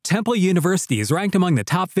Temple University is ranked among the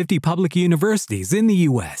top 50 public universities in the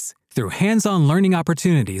U.S. Through hands-on learning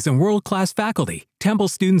opportunities and world-class faculty, Temple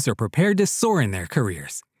students are prepared to soar in their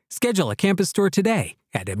careers. Schedule a campus tour today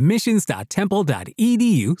at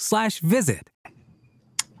admissions.temple.edu/visit.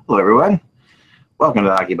 Hello, everyone. Welcome to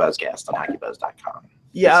the HockeyBuzzCast on HockeyBuzz.com.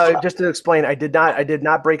 Yeah, just to explain, I did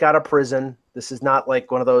not break out of prison. This is not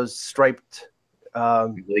like one of those striped.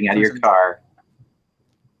 You're living out of your car.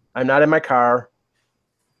 I'm not in my car.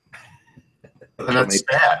 And that's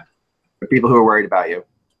bad. For people who are worried about you.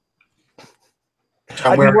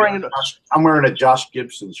 I'm wearing a Josh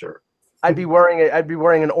Gibson shirt. I'd be wearing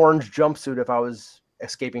an orange jumpsuit if I was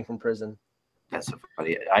escaping from prison. That's so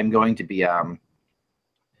funny. I'm going to be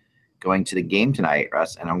going to the game tonight,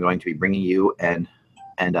 Russ, and I'm going to be bringing you and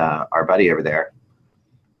our buddy over there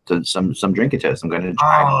to some drinking toast. I'm going to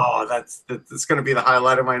try. Oh, that's going to be the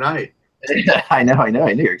highlight of my night. I know.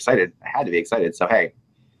 You're excited. I had to be excited. So hey,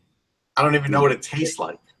 I don't even know what it tastes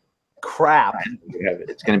like. Crap.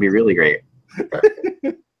 It's going to be really great.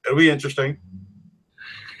 It'll be interesting.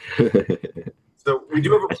 So we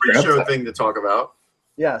do have a pre-show thing to talk about.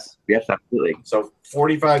 Yes. Yes, absolutely. So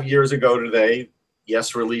 45 years ago today,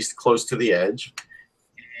 Yes released Close to the Edge.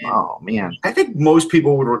 Oh, man. I think most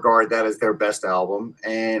people would regard that as their best album,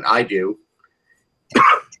 and I do.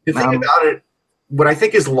 The thing about it, what I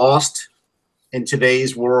think is lost in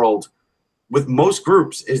today's world with most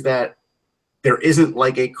groups is that there isn't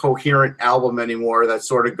like a coherent album anymore that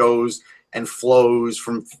sort of goes and flows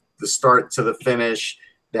from the start to the finish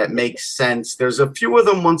that makes sense. There's a few of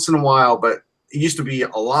them once in a while, but it used to be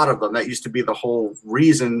a lot of them. That used to be the whole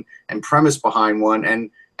reason and premise behind one.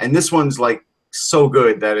 And this one's like so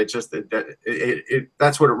good that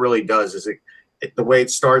that's what it really does. Is it the way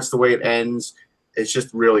it starts, the way it ends, it's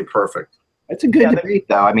just really perfect. It's a good debate,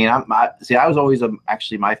 though. I mean, I was always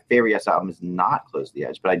actually my favorite Yes album is not Close to the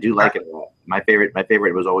Edge, but I do like it a lot. My favorite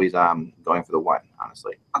was always Going for the One,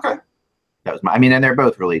 honestly. Okay. That was and they're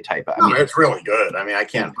both really tight. I mean, it's really good. I mean, I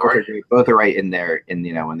can't argue. Both are right in there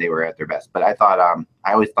when they were at their best. But I thought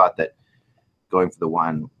I always thought that Going for the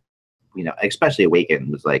One, especially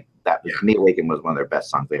Awaken was like that. To me, Awaken was one of their best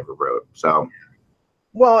songs they ever wrote. So.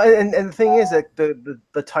 Well, and the thing is that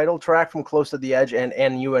the title track from Close to the Edge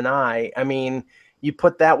and You and I mean, you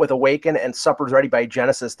put that with Awaken and Supper's Ready by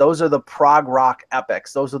Genesis. Those are the prog rock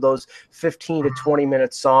epics. Those are those 15 to 20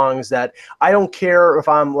 minute songs that I don't care if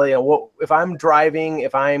I'm if I'm driving,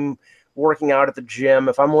 if I'm working out at the gym,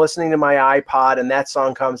 if I'm listening to my iPod and that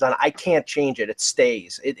song comes on, I can't change it. It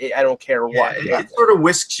stays. I don't care what. It sort of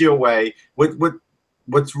whisks you away.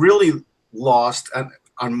 What's really lost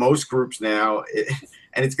on most groups now,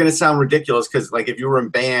 and it's going to sound ridiculous because, like, if you were in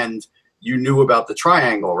band, you knew about the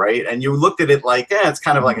triangle, right? And you looked at it like, it's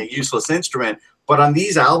kind of like a useless instrument. But on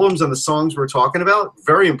these albums and the songs we're talking about,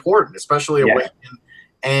 very important, especially Awaken.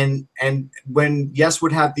 And when Yes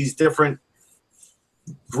would have these different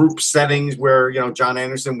group settings where, John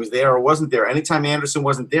Anderson was there or wasn't there. Anytime Anderson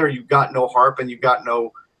wasn't there, you got no harp and you got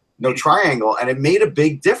no triangle. And it made a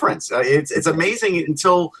big difference. It's amazing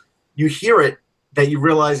until you hear it that you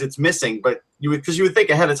realize it's missing. But because you would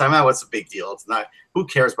think ahead of time, what's the big deal? It's not. Who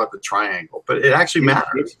cares about the triangle? But it actually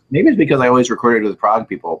matters. Maybe it's because I always recorded with prog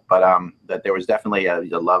people, but that there was definitely a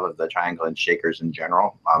love of the triangle and shakers in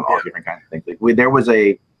general, all different kinds of things. Like when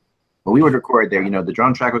we would record there, the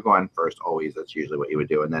drum track would go on first, always. That's usually what you would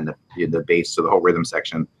do, and then the bass, so the whole rhythm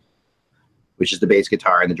section, which is the bass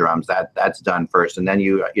guitar and the drums, that's done first, and then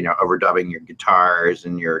overdubbing your guitars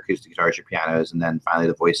and your acoustic guitars, your pianos, and then finally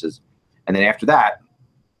the voices, and then after that,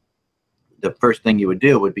 the first thing you would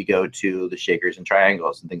do would be go to the shakers and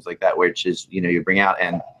triangles and things like that, which is, you bring out,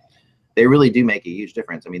 and they really do make a huge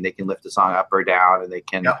difference. I mean, they can lift the song up or down, and they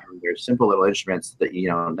can, they're simple little instruments that,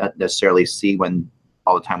 not necessarily see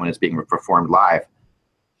all the time when it's being performed live.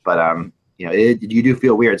 But, you do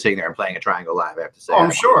feel weird sitting there and playing a triangle live, I have to say. Oh, I'm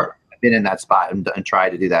sure. I've been in that spot and tried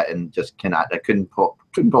to do that and just I couldn't pull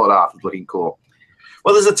it off. It's looking cool.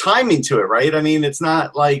 Well, there's a timing to it, right? I mean, it's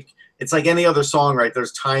not like, it's like any other song, right?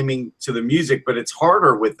 There's timing to the music, but it's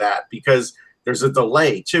harder with that because there's a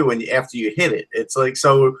delay too. And after you hit it, it's like,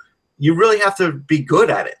 so you really have to be good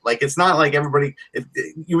at it. Like, it's not like everybody,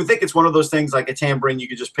 you would think it's one of those things like a tambourine, you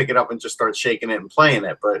could just pick it up and just start shaking it and playing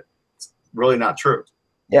it, but it's really not true.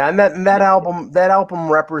 Yeah, and that album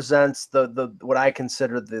represents the what I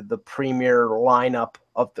consider the premier lineup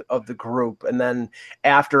of the group. And then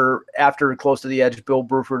after Close to the Edge, Bill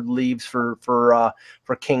Bruford leaves for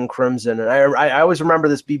King Crimson. And I always remember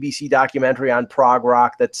this BBC documentary on prog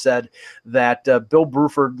rock that said that Bill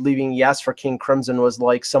Bruford leaving Yes for King Crimson was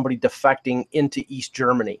like somebody defecting into East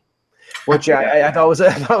Germany. which I thought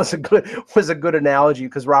was a good analogy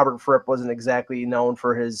because Robert Fripp wasn't exactly known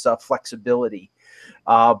for his flexibility.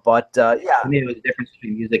 But yeah, I mean, it was a difference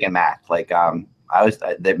between music and math. Like I was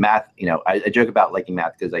the math. I joke about liking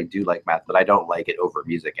math because I do like math, but I don't like it over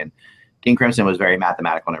music. And King Crimson was very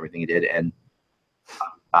mathematical in everything he did, and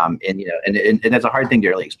that's a hard thing to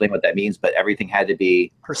really explain what that means. But everything had to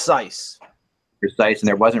be precise, and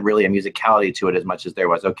there wasn't really a musicality to it as much as there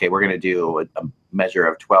was. Okay, we're going to do a measure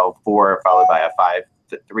of 12/4 followed by a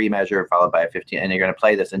 5/3 measure followed by a 15, and you're going to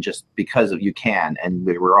play this, and just because you can, and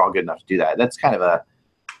we're all good enough to do that. That's kind of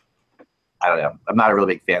I don't know. I'm not a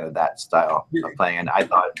really big fan of that style of playing, and I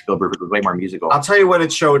thought Bill Bruford was way more musical. I'll tell you when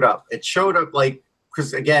it showed up. It showed up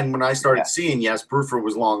because again, when I started seeing Yes, Bruford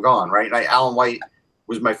was long gone, right? Alan White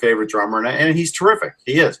was my favorite drummer, and he's terrific.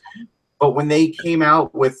 He is. But when they came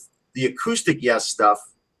out with the acoustic Yes stuff,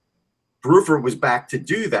 Bruford was back to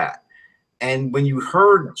do that. And when you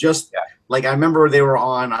heard I remember they were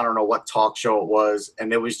on, I don't know what talk show it was,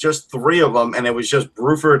 and there was just 3 of them, and it was just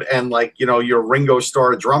Bruford and your Ringo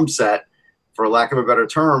Starr drum set, for lack of a better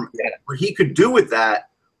term, what he could do with that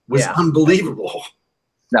was unbelievable.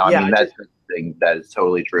 No, I mean, that's the thing. That is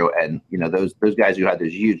totally true. And, those guys who had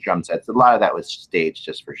those huge drum sets, a lot of that was staged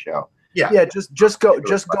just for show. Yeah. Just go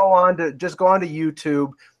on to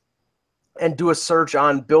YouTube and do a search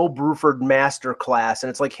on Bill Bruford master class. And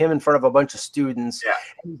it's like him in front of a bunch of students. Yeah.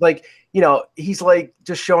 He's like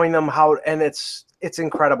just showing them how, and it's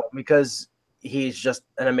incredible because he's just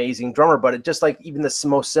an amazing drummer, but it just even the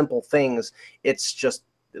most simple things, it's just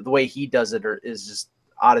the way he does it is just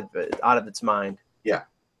out of its mind. Yeah.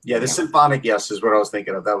 Yeah. The Symphonic Yes is what I was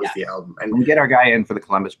thinking of. That was the album. And we get our guy in for the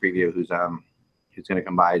Columbus preview who's going to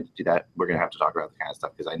come by to do that. We're going to have to talk about the kind of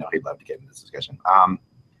stuff because I know he'd love to get into this discussion.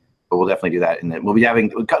 But we'll definitely do that. And then we'll be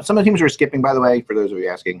having some of the teams we're skipping, by the way, for those of you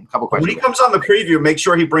asking. A couple questions. When he comes on the preview, make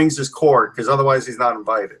sure he brings his cord because otherwise he's not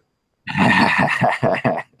invited.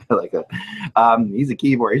 Like he's a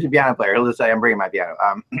keyboard. He's a piano player. He'll just say, "I'm bringing my piano."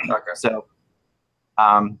 Okay. So,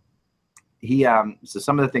 so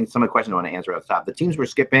some of the questions I want to answer off the top. The teams we're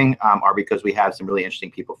skipping are because we have some really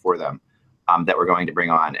interesting people for them that we're going to bring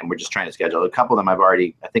on, and we're just trying to schedule. A couple of them I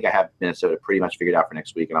think I have Minnesota pretty much figured out for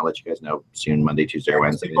next week, and I'll let you guys know soon, Monday, Tuesday, or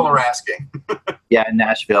Wednesday. People are asking. Yeah, in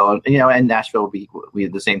Nashville, and Nashville will be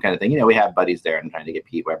the same kind of thing. We have buddies there, and trying to get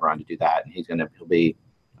Pete Weber on to do that, and he'll be,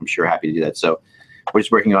 I'm sure, happy to do that. So. We're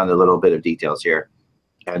just working on a little bit of details here,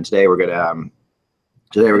 and today we're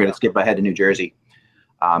gonna skip ahead to New Jersey,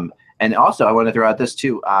 and also I want to throw out this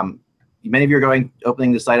too. Many of you are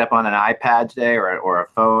opening the site up on an iPad today or a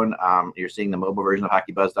phone. You're seeing the mobile version of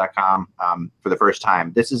HockeyBuzz.com for the first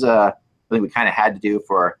time. This is something we kind of had to do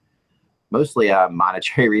for mostly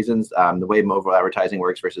monetary reasons. The way mobile advertising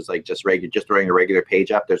works versus just throwing a regular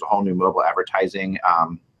page up. There's a whole new mobile advertising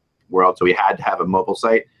world, so we had to have a mobile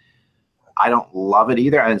site. I don't love it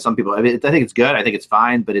either. And some people, I think it's good. I think it's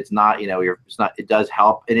fine, but it's not, it's not, it does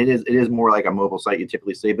help. And it is more like a mobile site you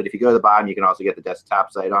typically see, but if you go to the bottom, you can also get the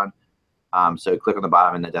desktop site on. So click on the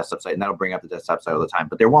bottom in the desktop site and that'll bring up the desktop site all the time,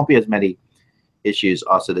 but there won't be as many issues.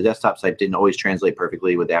 Also, the desktop site didn't always translate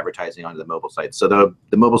perfectly with the advertising onto the mobile site. So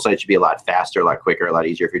the mobile site should be a lot faster, a lot quicker, a lot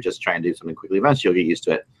easier. If you're just trying to do something quickly, eventually you'll get used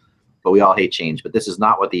to it. But we all hate change, but this is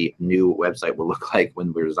not what the new website will look like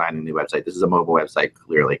when we're designing the new website. This is a mobile website,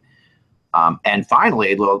 clearly. And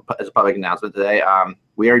finally, as a public announcement today,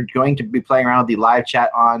 we are going to be playing around with the live chat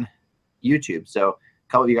on YouTube. So a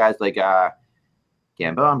couple of you guys like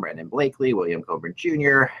Gambone, Brandon Blakely, William Coburn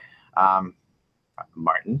Jr.,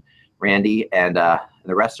 Martin, Randy, and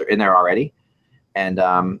the rest are in there already. And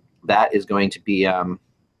that is going to be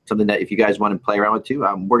something that if you guys want to play around with too,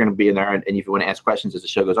 we're going to be in there. And if you want to ask questions as the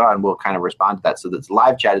show goes on, we'll kind of respond to that. So this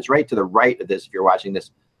live chat is right to the right of this if you're watching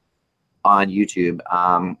this on YouTube.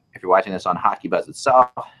 If you're watching this on HockeyBuzz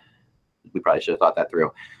itself, we probably should have thought that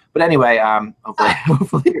through. But anyway,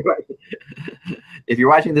 hopefully you're right. If you're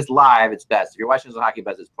watching this live, it's best. If you're watching this on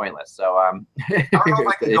HockeyBuzz, it's pointless. So I don't know if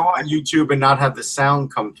I can go on YouTube and not have the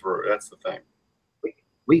sound come through. That's the thing.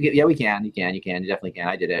 We can. You definitely can.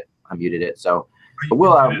 I did it. I muted it. So. But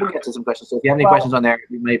we'll get to some questions. So if you have any questions on there,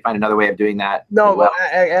 we may find another way of doing that. No, well,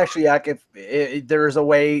 actually, if there's a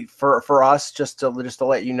way for us just to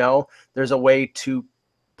let you know, there's a way to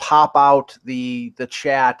pop out the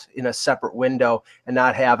chat in a separate window and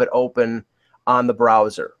not have it open on the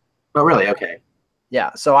browser. Oh, really? Okay.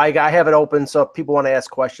 Yeah. So I have it open. So if people want to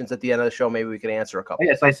ask questions at the end of the show, maybe we can answer a couple.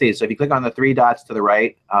 Yes, I see. So if you click on the 3 dots to the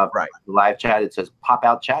right of the live chat, it says pop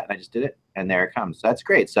out chat, and I just did it. And there it comes. So that's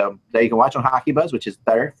great. So there you can watch on HockeyBuzz, which is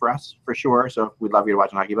better for us for sure. So we'd love you to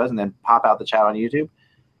watch on HockeyBuzz, and then pop out the chat on YouTube.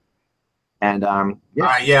 And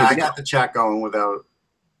I got the chat going without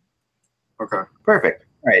Okay. Perfect.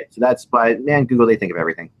 All right. So that's by Google. They think of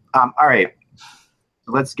everything. All right.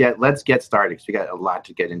 So let's get started because we got a lot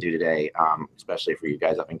to get into today, especially for you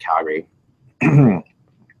guys up in Calgary.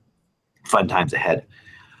 Fun times ahead.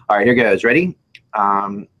 All right, here goes. Ready?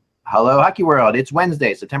 Hello, Hockey World. It's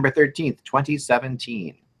Wednesday, September 13th,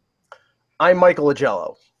 2017. I'm Michael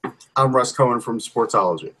Agello. I'm Russ Cohen from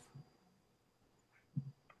Sportsology.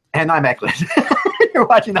 And I'm Eklund. You're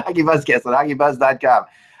watching the HockeyBuzzCast on HockeyBuzz.com.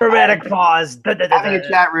 Dramatic pause. Having a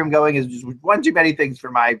chat room going is just one too many things for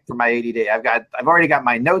my ADD. I've already got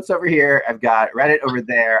my notes over here. I've got Reddit over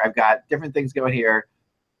there. I've got different things going here.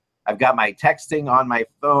 I've got my texting on my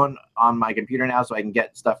phone on my computer now, so I can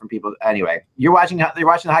get stuff from people. Anyway, you're watching the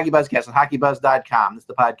HockeyBuzzCast on HockeyBuzz.com. This is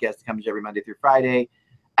the podcast that comes every Monday through Friday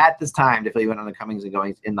at this time to fill you in on the comings and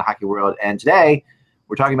goings in the hockey world. And today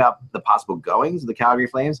we're talking about the possible goings of the Calgary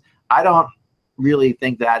Flames. I don't really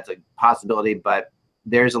think that's a possibility, but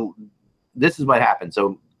this is what happened.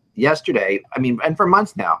 So yesterday, and for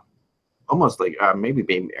months now, almost like maybe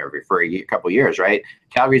for a couple of years, right?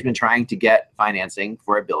 Calgary's been trying to get financing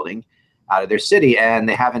for a building out of their city, and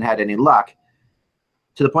they haven't had any luck,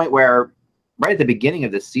 to the point where right at the beginning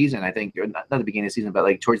of the season, I think, or not the beginning of the season, but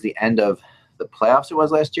like towards the end of the playoffs it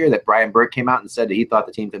was last year, that Brian Burke came out and said that he thought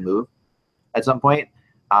the team could move at some point,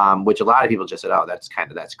 which a lot of people just said, oh, that's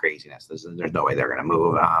craziness. There's no way they're going to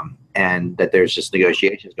move, and that there's just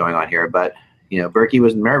negotiations going on here. But Berkey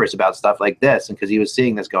was nervous about stuff like this, and because he was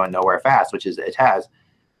seeing this going nowhere fast, which it has.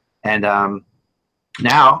 And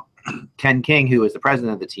now Ken King, who is the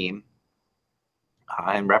president of the team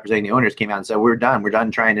and representing the owners, came out and said, "We're done. We're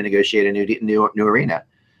done trying to negotiate a new arena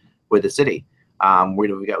with the city.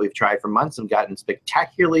 We've tried for months and gotten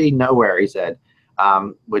spectacularly nowhere." He said,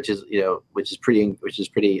 which is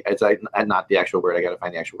pretty. It's like not the actual word. I got to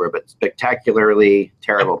find the actual word, but spectacularly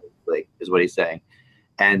terrible, basically, is what he's saying.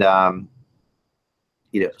 And I'm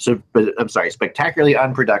sorry, spectacularly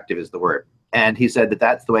unproductive is the word. And he said that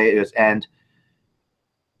that's the way it is. And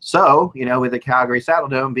so, with the Calgary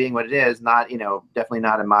Saddledome being what it is, not, definitely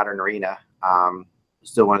not a modern arena.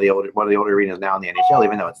 Still one of the older arenas now in the NHL,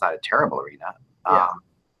 even though it's not a terrible arena.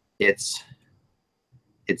 It's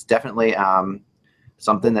definitely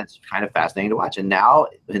something that's kind of fascinating to watch. And now,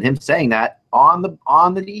 with him saying that on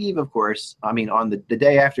the eve, of course, on the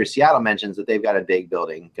day after Seattle mentions that they've got a big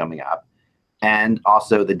building coming up, and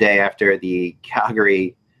also the day after the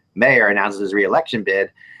Calgary mayor announces his re-election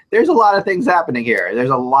bid, there's a lot of things happening here.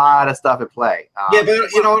 There's a lot of stuff at play. But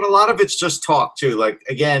you know what? A lot of it's just talk, too. Like,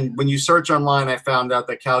 again, when you search online, I found out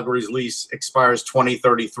that Calgary's lease expires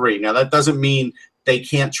 2033. Now, that doesn't mean they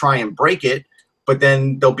can't try and break it, but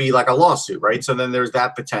then there'll be like a lawsuit, right? So then there's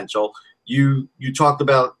that potential. You talked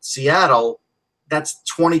about Seattle. That's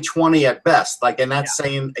 2020 at best. And that's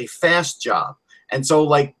saying a fast job. And so,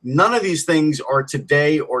 none of these things are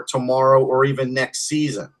today or tomorrow or even next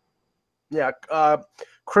season. Yeah.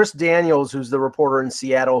 Chris Daniels, who's the reporter in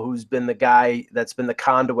Seattle, who's been the guy that's been the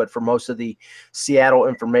conduit for most of the Seattle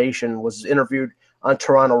information, was interviewed on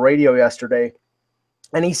Toronto radio yesterday.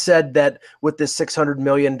 And he said that with this $600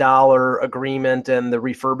 million agreement and the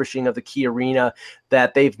refurbishing of the Key Arena,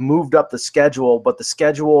 that they've moved up the schedule, but the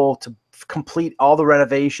schedule to complete all the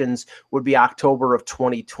renovations would be October of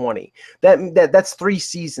 2020. That's 3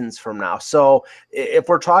 seasons from now. So if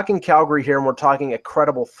we're talking Calgary here and we're talking a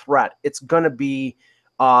credible threat, it's going to be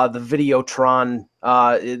the Videotron,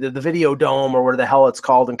 the Videodome, or whatever the hell it's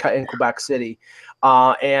called in Quebec City.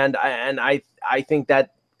 And I think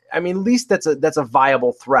that, at least that's a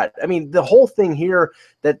viable threat. The whole thing here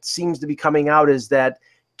that seems to be coming out is that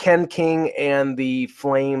Ken King and the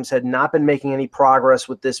Flames had not been making any progress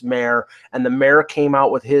with this mayor, and the mayor came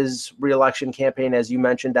out with his re-election campaign, as you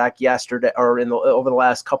mentioned, Dak, yesterday or over the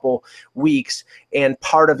last couple weeks, and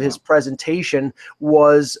part of his presentation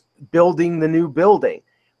was building the new building.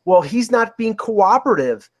 Well, he's not being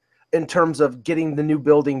cooperative in terms of getting the new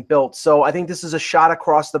building built. So I think this is a shot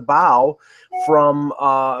across the bow from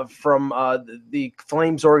the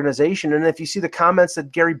Flames organization. And if you see the comments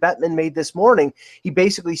that Gary Bettman made this morning, he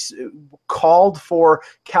basically called for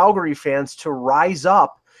Calgary fans to rise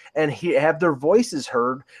up and have their voices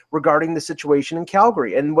heard regarding the situation in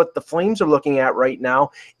Calgary. And what the Flames are looking at right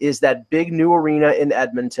now is that big new arena in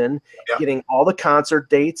Edmonton, getting all the concert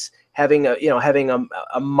dates, having a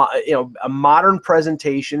modern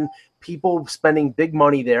presentation, people spending big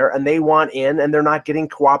money there, and they want in, and they're not getting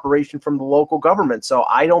cooperation from the local government. So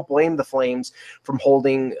I don't blame the Flames from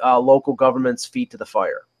holding local government's feet to the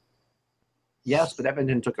fire. Yes, but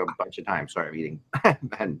Edmonton took a bunch of time. Sorry, I'm eating. I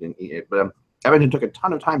hadn't been eating it, but Edmonton took a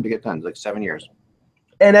ton of time to get done, like 7 years.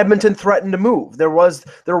 And Edmonton threatened to move. There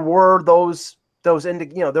were those those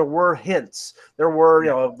there were hints. There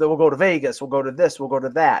were, we'll go to Vegas, we'll go to this, we'll go to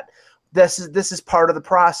that. This is part of the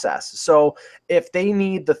process. So if they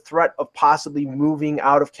need the threat of possibly moving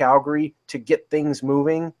out of Calgary to get things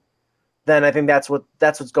moving, then I think that's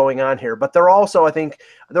what's going on here. But they're also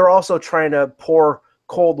trying to pour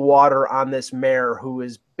cold water on this mayor who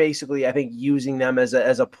is basically, I think, using them as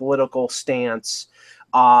a political stance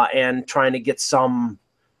and trying to get some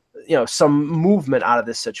movement out of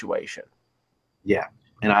this situation. Yeah.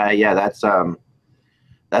 And that's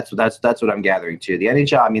what I'm gathering too. The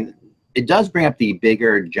NHL, I mean, it does bring up the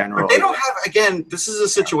bigger general. But they don't have, again, this is a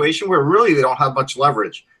situation where really they don't have much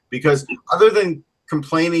leverage, because other than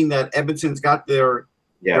complaining that Edmonton's got their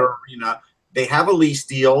arena, they have a lease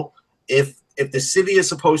deal. If the city is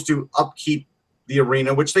supposed to upkeep the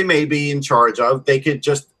arena, which they may be in charge of, they could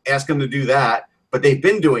just ask them to do that. But they've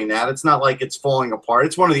been doing that. It's not like it's falling apart.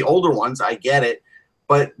 It's one of the older ones. I get it.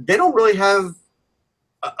 But they don't really have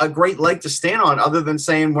a great leg to stand on other than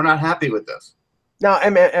saying we're not happy with this. Now,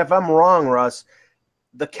 I mean, if I'm wrong, Russ,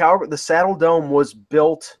 the Saddle Dome was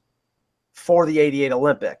built for the '88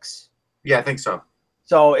 Olympics. Yeah, I think so.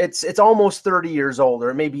 So it's almost 30 years old,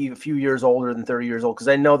 or maybe a few years older than 30 years old, because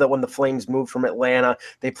I know that when the Flames moved from Atlanta,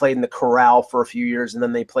 they played in the Corral for a few years, and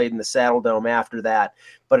then they played in the Saddle Dome after that.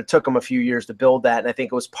 But it took them a few years to build that, and I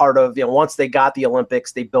think it was part of, once they got the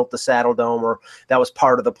Olympics, they built the Saddle Dome, or that was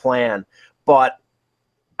part of the plan. But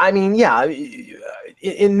I mean, yeah,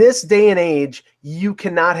 in this day and age, you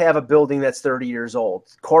cannot have a building that's 30 years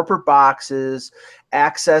old. Corporate boxes,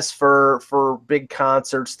 access for big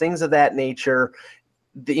concerts, things of that nature.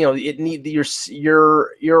 Your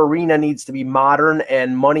arena needs to be modern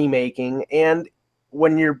and money making. And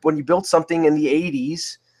when you build something in the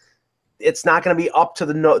 80s, it's not going to be up to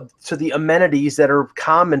the amenities that are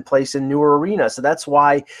commonplace in newer arenas. So that's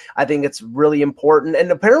why I think it's really important.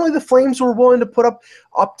 And apparently the Flames were willing to put up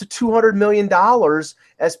to $200 million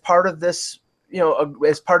as part of this,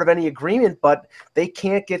 as part of any agreement, but they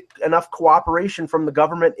can't get enough cooperation from the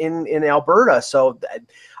government in Alberta. So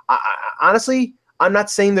honestly, I'm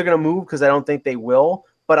not saying they're going to move, because I don't think they will,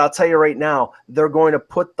 but I'll tell you right now, they're going to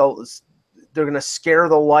scare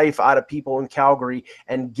the life out of people in Calgary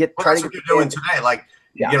and try to get what you're doing today. Like,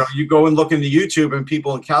 you go and look into YouTube, and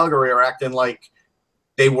people in Calgary are acting like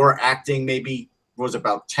they were acting maybe was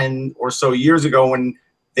about 10 or so years ago when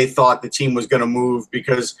they thought the team was going to move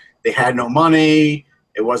because they had no money.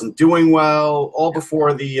 It wasn't doing well, all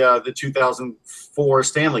before the 2004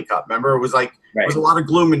 Stanley Cup. Remember, it was like, There was a lot of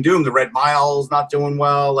gloom and doom. The Red Mile's not doing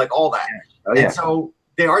well, like all that. Oh, yeah. And so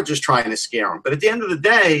they are just trying to scare them. But at the end of the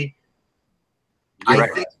day, I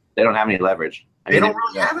think they don't have any leverage. They don't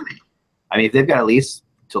really have any. I mean, if they've got at least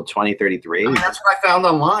till 2033. That's what I found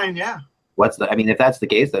online, yeah. If that's the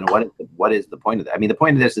case, then what is the point of that? I mean, the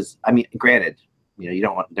point of this is, granted, you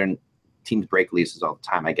don't want teams break leases all the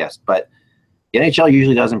time, I guess, but the NHL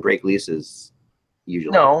usually doesn't break leases.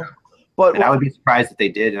 Usually, no. But I would be surprised if they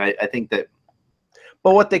did, and I think that.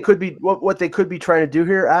 But what they could be trying to do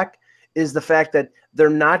here, Ak, is the fact that they're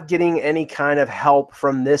not getting any kind of help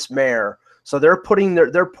from this mayor. So they're putting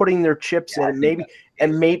their chips in,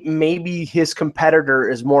 and maybe his competitor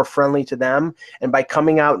is more friendly to them. And by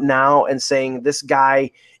coming out now and saying this guy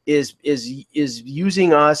is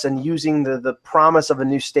using us and using the promise of a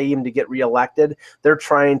new stadium to get reelected, they're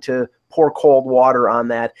trying to pour cold water on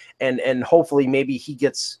that, and hopefully maybe he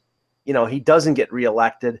gets, he doesn't get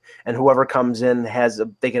reelected, and whoever comes in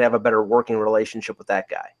they can have a better working relationship with that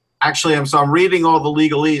guy. Actually, I'm reading all the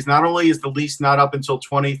legalese. Not only is the lease not up until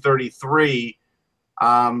 2033,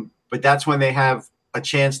 but that's when they have a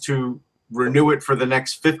chance to renew it for the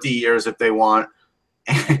next 50 years if they want.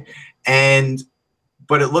 But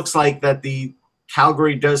it looks like that the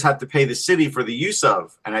Calgary does have to pay the city for the use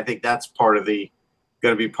of, and I think that's going to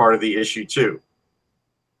be part of the issue too.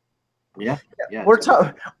 Yeah. We're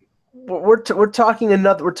talking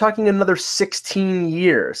another 16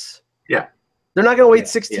 years. Yeah. They're not going to wait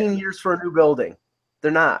 16 years for a new building. They're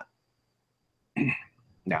not.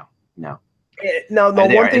 No. Now, the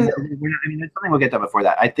one thing. There's something we'll get to before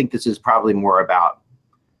that. I think this is probably more about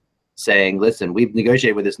saying, listen, we've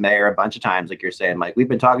negotiated with this mayor a bunch of times, like you're saying, like we've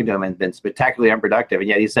been talking to him and been spectacularly unproductive, and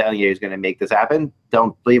yet he's telling you he's going to make this happen.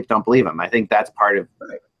 Don't believe him. I think that's part of.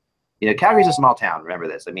 Calgary's a small town. Remember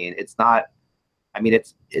this. I mean, it's not. I mean,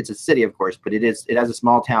 it's a city, of course, but it has a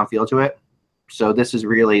small town feel to it. So this is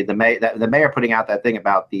really the mayor putting out that thing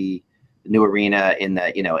about the new arena in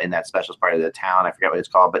that special part of the town. I forget what it's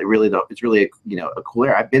called, but it's really a cool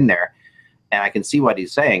area. I've been there, and I can see what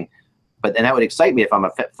he's saying. but then that would excite me if I'm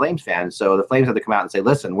a Flames fan. So the Flames have to come out and say,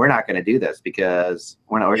 "Listen, we're not going to do this because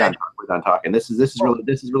we're done talking." This is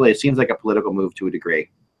really. It seems like a political move to a degree.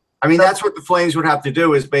 I mean, that's what the Flames would have to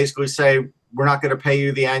do, is basically say, we're not going to pay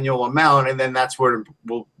you the annual amount, and then that's where it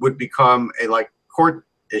would become a court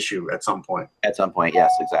issue at some point. At some point,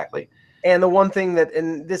 yes, exactly. And the one thing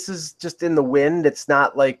and this is just in the wind, it's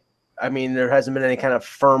not like, I mean, there hasn't been any kind of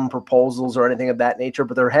firm proposals or anything of that nature,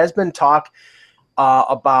 but there has been talk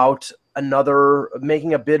about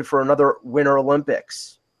making a bid for another Winter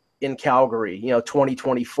Olympics in Calgary,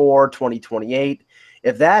 2024, 2028.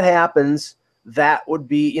 If that happens, that would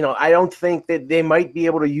be, I don't think that they might be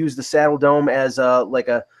able to use the Saddle Dome as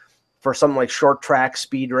for something like short track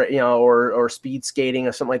speed, or speed skating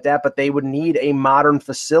or something like that. But they would need a modern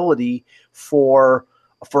facility for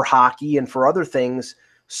hockey and for other things.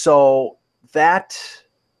 So that,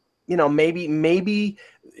 maybe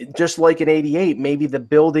just like in '88, maybe the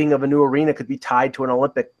building of a new arena could be tied to an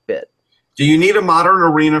Olympic bid. Do you need a modern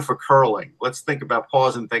arena for curling? Let's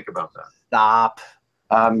pause and think about that. Stop.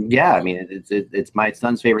 Yeah, I mean, it's my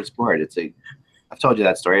son's favorite sport. I've told you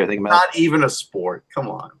that story. I think about not even a sport. Come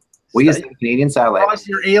on. We use the Canadian satellite.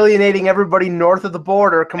 You're alienating everybody north of the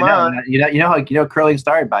border. Come on. You know how curling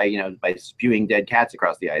started by spewing dead cats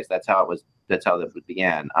across the ice. That's how it was. That's how it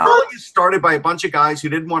began. Curling started by a bunch of guys who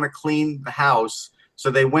didn't want to clean the house,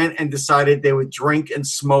 so they went and decided they would drink and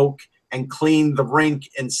smoke and clean the rink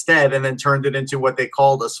instead, and then turned it into what they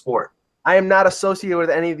called a sport. I am not associated with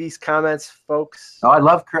any of these comments, folks. Oh, I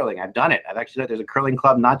love curling. I've done it. I've actually there's a curling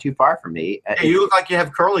club not too far from me. Hey, you look like you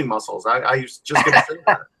have curling muscles. I was just going to say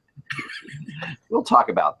that. We'll talk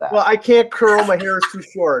about that. Well, I can't curl. My hair is too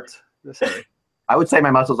short. I would say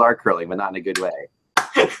my muscles are curling, but not in a good way.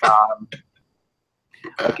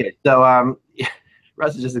 Okay, so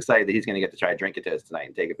Russ is just excited that he's going to get to try Drink It Toast tonight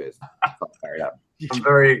and take a boost. I'm fired up. I'm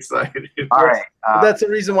very excited. All right. That's the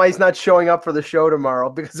reason why he's not showing up for the show tomorrow,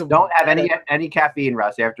 because don't have any caffeine,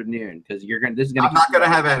 Russ, afternoon, because I'm not going to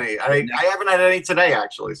have any. I haven't had any today,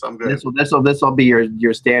 actually, so I'm good. This will be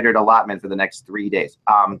your standard allotment for the next 3 days.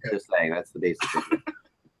 Okay. Just saying, that's the basic thing.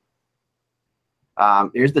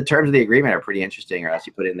 Here's the terms of the agreement are pretty interesting, Russ.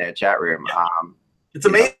 You put it in their chat room. It's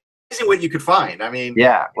amazing what you could find. I mean,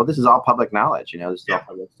 yeah. Well, this is all public knowledge. This is all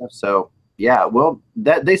public stuff. So. Yeah, well,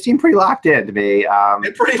 they seem pretty locked in to me.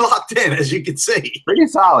 They're pretty locked in, as you can see. Pretty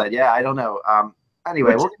solid, yeah. I don't know.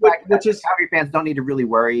 Anyway, we'll get back to that. Calgary fans don't need to really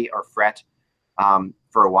worry or fret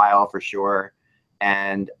for a while, for sure.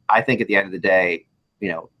 And I think at the end of the day,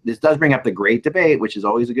 this does bring up the great debate, which is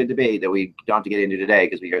always a good debate that we don't have to get into today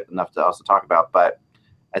because we got enough to also talk about. But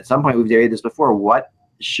at some point, we've debated this before. What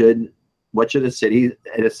should a city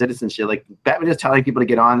and a citizenship, like Batman is telling people to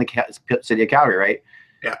get on the city of Calgary, right?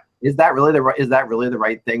 Yeah. Is that really the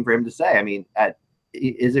right thing for him to say? I mean,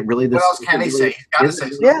 is it really this? What else can he say? He's got to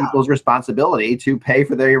say people's responsibility to pay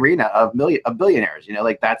for the arena of billionaires.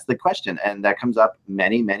 That's the question, and that comes up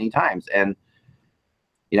many, many times. And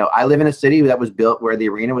I live in a city that was built where the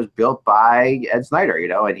arena was built by Ed Snyder.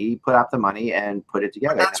 And he put out the money and put it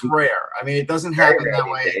together. But that's rare. I mean, it doesn't happen that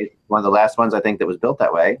way. One of the last ones I think that was built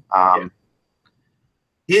that way.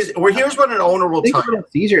 Here's what an owner will tell you.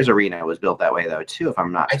 Caesar's arena was built that way, though, too, if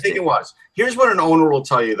I'm not mistaken. I think it was. Here's what an owner will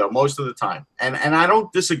tell you, though, most of the time. And I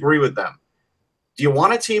don't disagree with them. Do you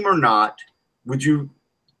want a team or not? Would you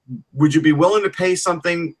be willing to pay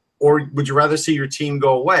something, or would you rather see your team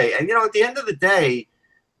go away? And, at the end of the day,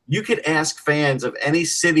 you could ask fans of any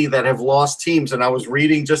city that have lost teams, and I was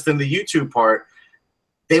reading just in the YouTube part,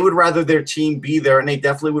 they would rather their team be there, and they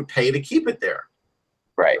definitely would pay to keep it there.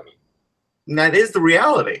 Right. And that is the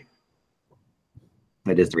reality.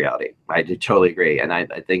 It is the reality. I totally agree. And I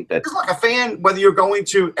think that it's like a fan, whether you're going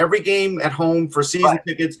to every game at home for season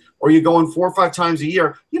tickets or you're going 4 or 5 times a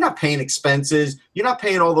year, you're not paying expenses. You're not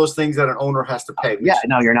paying all those things that an owner has to pay.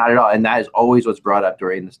 No, you're not at all. And that is always what's brought up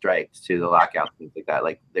during the strikes, to the lockouts, things like that.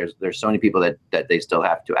 Like there's so many people that they still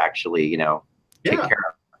have to actually, take care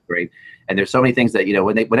of. Right. And there's so many things that,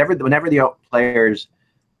 whenever the players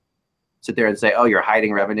sit there and say, "Oh, you're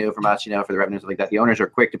hiding revenue from us," for the revenue, stuff like that. The owners are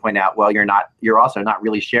quick to point out, "Well, you're also not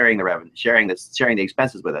really sharing the revenue, sharing the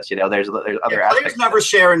expenses with us." There's other aspects. Players never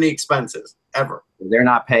sharing the expenses ever. They're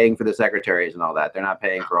not paying for the secretaries and all that. They're not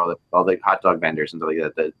paying for all the hot dog vendors and stuff like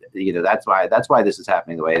that. That's why this is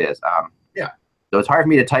happening the way it is. So it's hard for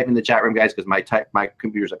me to type in the chat room, guys, because my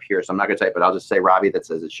computer's up here, so I'm not gonna type it. I'll just say Robbie that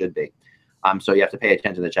says it should be. So you have to pay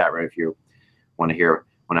attention to the chat room if you want to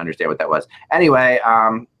understand what that was. Anyway,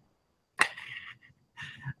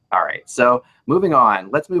 all right, so moving on.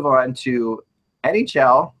 Let's move on to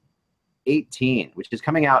NHL 18, which is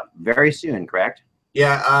coming out very soon, correct?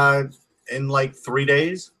 Yeah, in like 3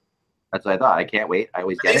 days. That's what I thought. I can't wait. I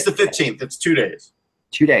always get it. It's the 15th. It's 2 days.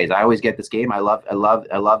 2 days. I always get this game. I love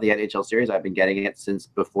the NHL series. I've been getting it since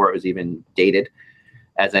before it was even dated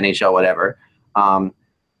as NHL whatever.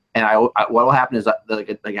 And what will happen is like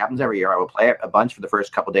it happens every year. I will play it a bunch for the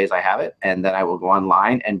first couple days I have it, and then I will go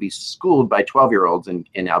online and be schooled by 12-year-olds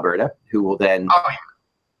in Alberta who will then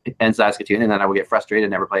and Saskatoon, and then I will get frustrated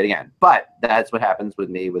and never play it again. But that's what happens with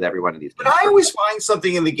me with every one of these games. But I always find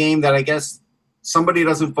something in the game that I guess somebody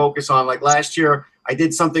doesn't focus on. Like last year, I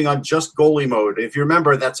did something on just goalie mode. If you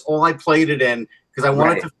remember, that's all I played it in because I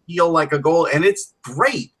wanted to feel like a goal, and it's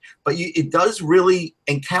great. But it does really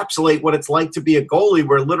encapsulate what it's like to be a goalie,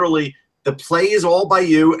 where literally the play is all by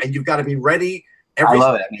you, and you've got to be ready. I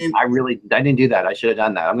love it. I mean, I didn't do that. I should have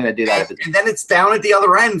done that. I'm going to do that. And then it's down at the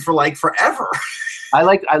other end for like forever. I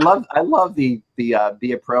love the be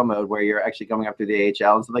a pro mode where you're actually going up through the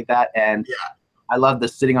AHL and stuff like that. And I love the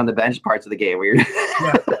sitting on the bench parts of the game where you're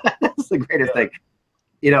that's the greatest thing.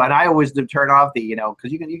 And I always turn off the,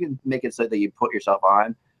 because you can make it so that you put yourself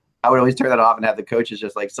on. I would always turn that off and have the coaches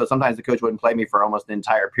just like, so sometimes the coach wouldn't play me for almost an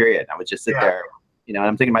entire period. I would just sit there, and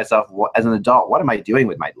I'm thinking to myself, as an adult, what am I doing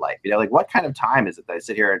with my life? Like what kind of time is it that I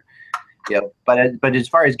sit here and, but as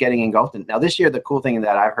far as getting engulfed in, now this year, the cool thing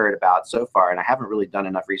that I've heard about so far, and I haven't really done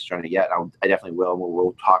enough research on it yet. I definitely will.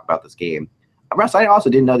 We'll talk about this game. Russ, I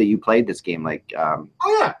also didn't know that you played this game. Like, oh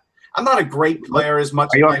yeah, I'm not a great player as much.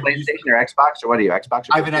 Are you on PlayStation or Xbox, or what are you? Xbox?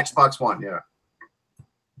 I have an Xbox One. Yeah.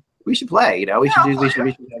 We should play. We should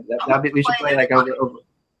play like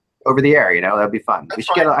over the air. That'd be fun. We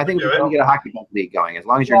should I think we can get a hockey league going as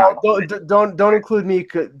long as you're not. Don't include me.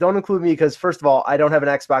 Don't include me because first of all, I don't have an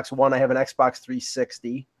Xbox One. I have an Xbox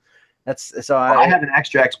 360. I have an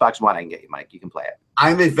extra Xbox One I can get you, Mike. You can play it.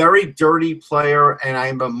 I'm a very dirty player, and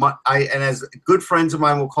and as good friends of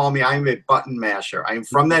mine will call me, I'm a button masher. I'm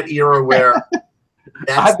from that era where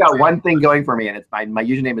I've got one thing going for me, and it's my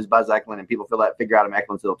username is Buzz Eklund, and people figure out I'm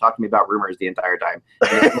Eklund, so they'll talk to me about rumors the entire time.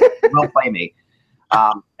 They'll play me,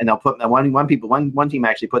 and they'll put one team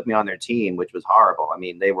actually put me on their team, which was horrible. I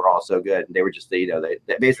mean, they were all so good, and they were just they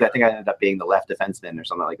basically I think I ended up being the left defenseman or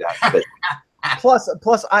something like that. But plus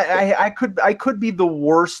I could be the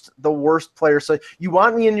worst player. So you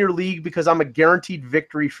want me in your league because I'm a guaranteed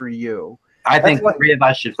victory for you. I think the three of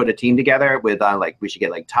us should put a team together with we should get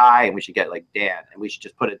like Ty and we should get like Dan and we should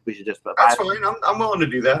just put. That's fine. I'm willing to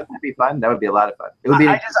do that. That'd be fun. That would be a lot of fun. It would be.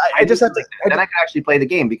 I just have to. Then I can actually play the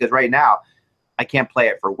game because right now I can't play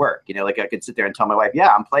it for work. Like I could sit there and tell my wife, yeah,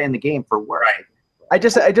 I'm playing the game for work. Right. I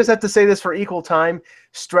just have to say this for equal time.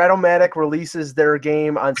 Stratomatic releases their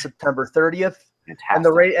game on September 30th,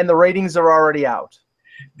 Fantastic. and the ratings are already out.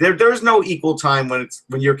 There's no equal time when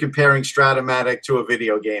you're comparing Stratomatic to a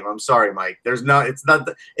video game. I'm sorry, Mike. It's not even.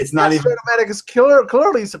 Stratomatic is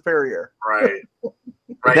clearly superior. Right.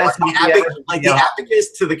 Right. Like the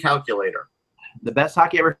abacus to the calculator. The best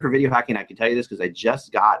hockey ever for video hockey, and I can tell you this because I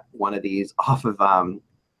just got one of these off of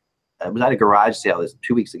it was at a garage sale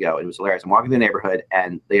 2 weeks ago. It was hilarious. I'm walking through the neighborhood,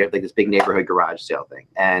 and they have like this big neighborhood garage sale thing.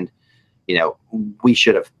 And we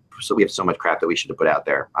should have. So we have so much crap that we should have put out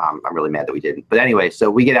there. I'm really mad that we didn't. But anyway,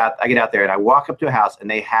 so I get out there and I walk up to a house and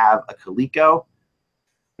they have a Coleco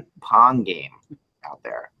Pong game out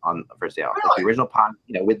there for sale. Really? The original Pong,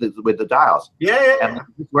 with the dials. Yeah. And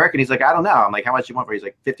it's working. He's like, I don't know. I'm like, how much do you want for it? He's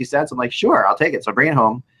like, 50 cents. I'm like, sure, I'll take it. So I bring it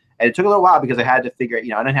home. And it took a little while because I had to figure it,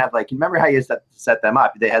 I didn't have you remember how you set them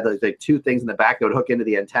up? They had those like two things in the back that would hook into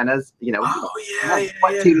the antennas.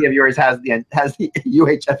 What TV of yours has the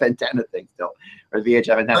UHF antenna thing still, or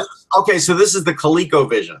VHF antenna? Okay, so this is the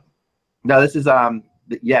ColecoVision. No, this is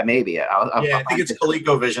maybe. I think it's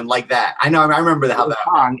ColecoVision like that. I know, I remember how that.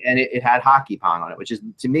 Pong, and it had Hockey Pong on it, which is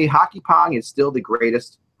to me, Hockey Pong is still the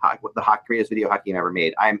greatest. Greatest video hockey game ever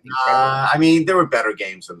made. I mean, there were better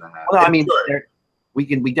games than that. Well, I mean. We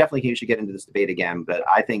definitely should get into this debate again, but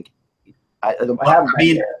I think I have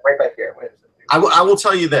right back here. Wait a second. I will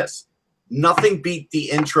tell you this: nothing beat the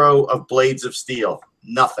intro of Blades of Steel.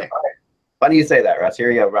 Nothing. Okay. Funny you say that, Russ. Here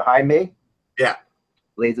you go behind me. Yeah.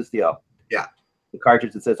 Blades of Steel. Yeah. The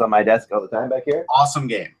cartridge that sits on my desk all the time back here. Awesome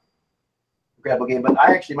game. Incredible game, but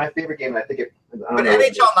my favorite game, and I think it. But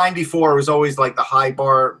NHL '94 was always like the high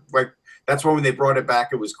bar. That's when they brought it back.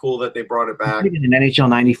 It was cool that they brought it back. We did an NHL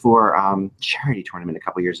 '94 charity tournament a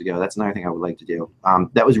couple years ago. That's another thing I would like to do.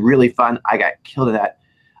 That was really fun. I got killed at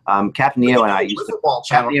that. Captain Neo and I used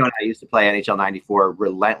to play NHL '94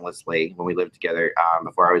 relentlessly when we lived together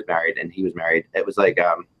before I was married and he was married. It was like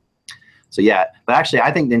so yeah. But actually,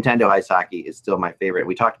 I think Nintendo Ice Hockey is still my favorite.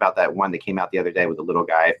 We talked about that one that came out the other day with the little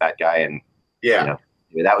guy, fat guy, and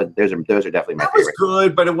those are definitely my favorite. That was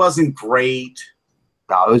good, but it wasn't great.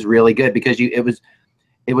 No, it was really good because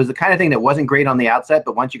it it was the kind of thing that wasn't great on the outset,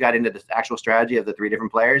 but once you got into the actual strategy of the 3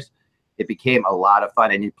 different players, it became a lot of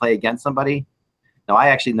fun. And you play against somebody. No, I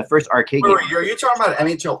actually, in the first arcade game. Are you talking about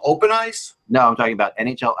NHL Open Ice? No, I'm talking about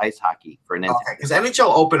NHL Ice Hockey for an Okay, because NHL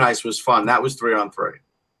Open Ice was fun. That was 3-on-3.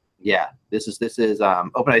 Yeah, this is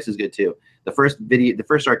Open Ice is good too. The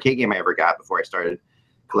first arcade game I ever got before I started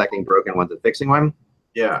collecting broken ones and fixing one.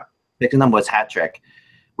 Yeah. Fixing them was Hat Trick,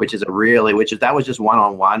 that was just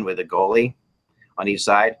 1-on-1 with a goalie on each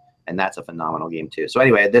side, and that's a phenomenal game too. So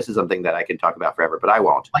anyway, this is something that I can talk about forever, but I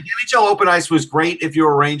won't. Like NHL Open Ice was great if you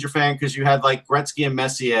were a Ranger fan because you had like Gretzky and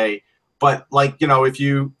Messier, but like if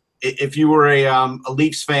you were a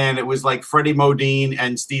Leafs fan, it was like Freddie Modine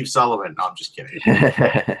and Steve Sullivan. No, I'm just kidding.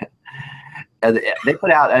 They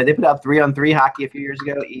put out 3-on-3 hockey a few years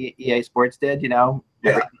ago. EA Sports did,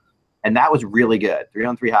 Yeah. And that was really good.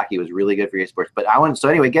 3-on-3 hockey was really good for EA Sports. But so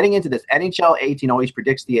anyway, getting into this, NHL 18 always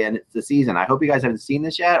predicts the season. I hope you guys haven't seen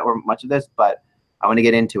this yet or much of this, but I want to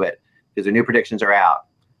get into it because the new predictions are out.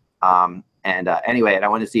 Anyway, I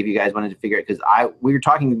want to see if you guys wanted to figure it because we were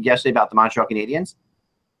talking yesterday about the Montreal Canadiens.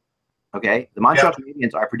 Okay, the Montreal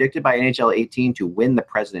Canadiens are predicted by NHL 18 to win the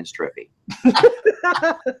President's Trophy.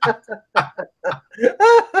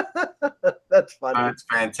 That's funny. That's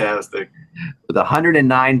fantastic. With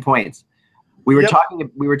 109 points. We were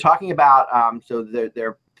talking about so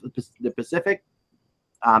the Pacific,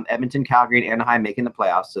 Edmonton, Calgary, and Anaheim making the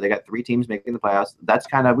playoffs. So they got 3 teams making the playoffs. That's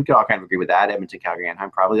we could all kind of agree with that. Edmonton, Calgary,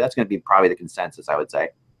 Anaheim that's going to be the consensus, I would say.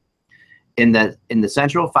 In the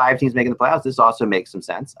Central, 5 teams making the playoffs. This also makes some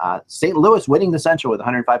sense. St. Louis winning the Central with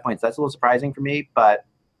 105 points. That's a little surprising for me, but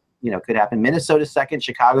could happen. Minnesota 2nd,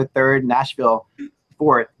 Chicago 3rd, Nashville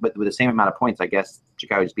 4th, but with the same amount of points. I guess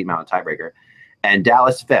Chicago just beat them out on tiebreaker. And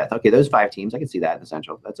Dallas 5th. Okay, those 5 teams. I can see that in the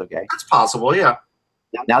Central. That's okay. That's possible, yeah.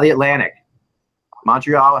 Now the Atlantic.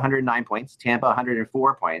 Montreal 109 points, Tampa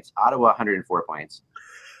 104 points, Ottawa 104 points,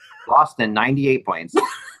 Boston 98 points,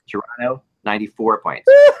 Toronto 94 points.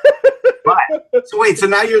 But so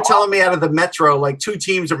now you're telling me out of the Metro, like 2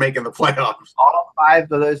 teams are making the playoffs. All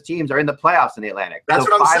 5 of those teams are in the playoffs in the Atlantic. That's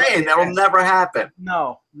what I'm saying. That will never happen.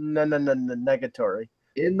 No, negatory.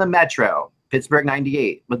 In the Metro, Pittsburgh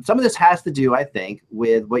 98. But some of this has to do, I think,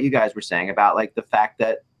 with what you guys were saying about like the fact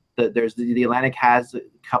that the Atlantic has a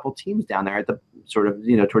couple teams down there at the sort of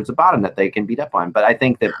towards the bottom that they can beat up on. But I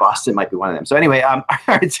think that Boston might be one of them. So anyway, all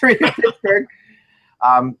right, so Pittsburgh.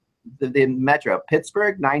 The Metro,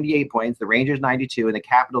 Pittsburgh 98 points, the Rangers 92, and the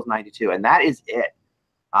Capitals 92, and that is it.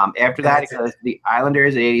 After that, it goes the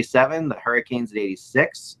Islanders at 87, the Hurricanes at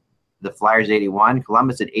 86, the Flyers at 81,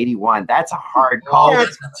 Columbus at 81. That's a hard call.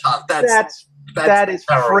 That is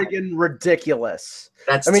friggin' ridiculous.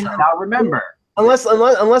 Now remember,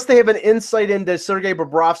 unless they have an insight into Sergei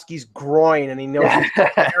Bobrovsky's groin and he knows.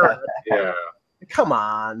 Yeah. Come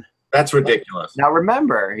on. That's ridiculous. Now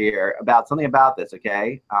remember here about something about this,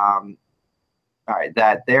 okay? All right,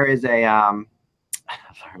 that there is a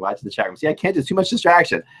sorry, watching the chat room. See, I can't do too much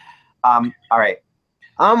distraction. All right.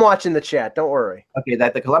 I'm watching the chat, don't worry. Okay,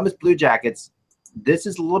 that the Columbus Blue Jackets, this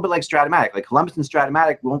is a little bit like Stratomatic. Like Columbus and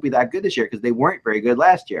Stratomatic won't be that good this year because they weren't very good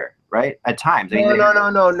last year, right? At times.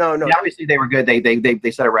 No. Obviously they were good.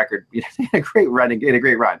 They set a record. They had a great run and get a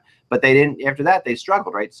great run. But they didn't after that they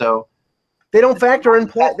struggled, right? So they don't factor in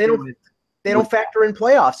They don't factor in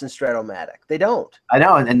playoffs in Stratomatic. They don't. I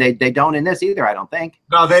know, and they don't in this either. I don't think.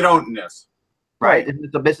 No, they don't in this. Right.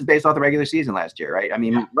 So this is based off the regular season last year, right? I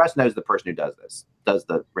mean, Russ knows the person who does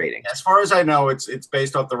the rating. As far as I know, it's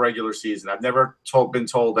based off the regular season. I've never been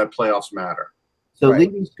told that playoffs matter. So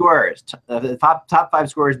leading scorers, the top 5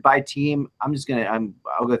 scorers by team. I'll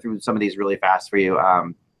go through some of these really fast for you.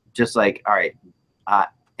 Just like all right,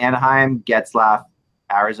 Anaheim, Getzlaf,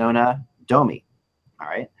 Arizona, Domi. All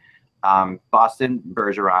right. Boston,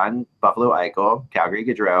 Bergeron, Buffalo, Eichel, Calgary,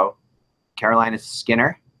 Gaudreau, Carolina,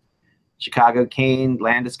 Skinner, Chicago, Kane,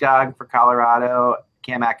 Landeskog for Colorado,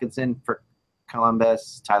 Cam Atkinson for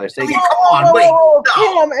Columbus, Tyler Seguin.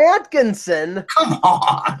 Cam Atkinson. Come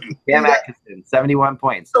on. Cam Atkinson, 71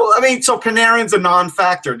 points. So Panarin's a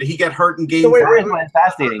non-factor. Did he get hurt in game? So it's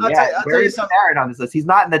fascinating. Where is Panarin on this list? He's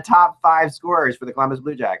not in the top 5 scorers for the Columbus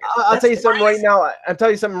Blue Jackets. I'll tell you something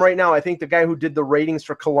right now. I think the guy who did the ratings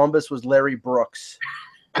for Columbus was Larry Brooks.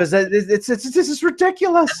 Because this is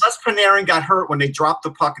ridiculous. Unless Panarin got hurt when they dropped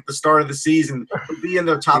the puck at the start of the season, would be in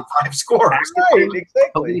their top 5 scorers. Right,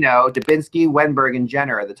 exactly. Dubinsky, Wenberg, and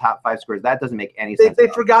Jenner are the top 5 scorers. That doesn't make any sense. They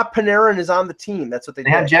forgot Panarin is on the team. That's what they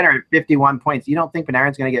did. Have Jenner at 51 points. You don't think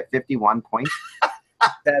Panarin's going to get 51 points?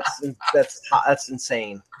 That's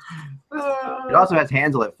insane. It also has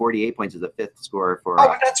Hansel at 48 points as the 5th scorer for.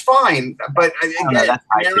 That's fine, but again,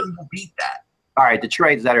 Panarin will beat that. All right,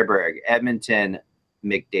 Detroit, Zetterberg, Edmonton,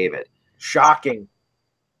 McDavid. Shocking.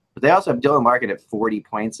 But they also have Dylan Larkin at 40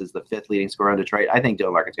 points as the 5th leading scorer on Detroit. I think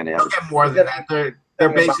Dylan Larkin's going to have. They'll get more than that. They're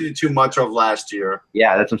basically too much of last year.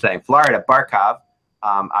 Yeah, that's what I'm saying. Florida, Barkov.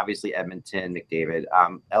 Obviously Edmonton, McDavid.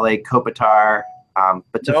 LA, Kopitar.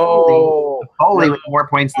 But Toffoli with more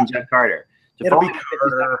points than Jeff Carter. It'll be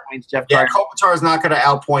Carter. Points, Jeff Yeah, Carter. Kopitar is not going to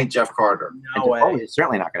outpoint Jeff Carter. No way. Toffoli is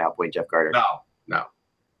certainly not going to outpoint Jeff Carter. No.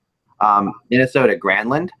 Minnesota,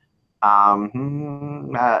 Granlund.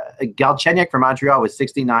 Galchenyuk from Montreal with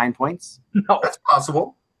 69 points. No, that's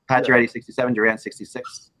possible. Pacioretty 67, Durant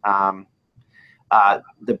 66. The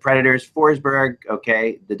Predators, Forsberg.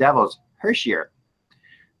 Okay, the Devils, Hershier.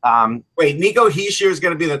 Wait, Nico Hischier is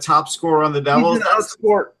going to be the top scorer on the Devils?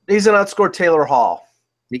 He's an outscourt Taylor Hall.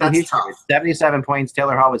 Nico Hischier with 77 points.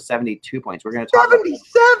 Taylor Hall with 72 points. We're going to talk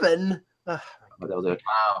 77. about those.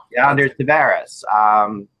 Wow. Islanders, Tavares.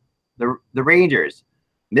 The Rangers,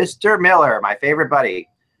 Mr. Miller, my favorite buddy,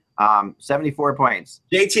 74 points.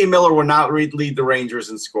 JT Miller will not lead the Rangers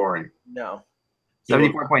in scoring. No.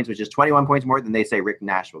 74 points, which is 21 points more than they say Rick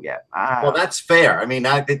Nash will get. Well, that's fair. I mean,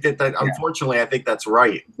 unfortunately, I think that's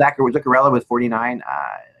right. Zuccarello with 49.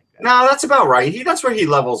 No, that's about right. That's where he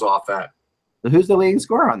levels off at. So who's the leading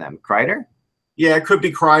scorer on them? Kreider? Yeah, it could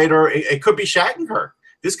be Kreider. It could be Shattenkirk.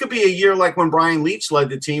 This could be a year like when Brian Leetch led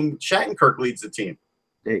the team. Shattenkirk leads the team.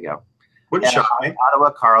 There you go. Wouldn't shock me.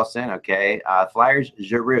 Ottawa, Carlson. Okay. Flyers,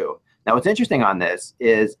 Giroux. Now, what's interesting on this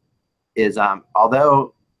is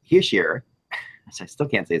although Hischier, I still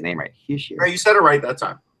can't say his name right. Hischier. You said it right that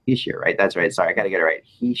time. Hischier, right? That's right. Sorry, I got to get it right.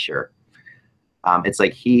 Hischier. It's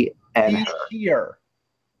like he and her.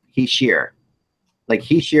 Hischier. Like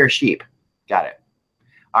he shear sheep. Got it.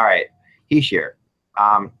 All right. Hischier.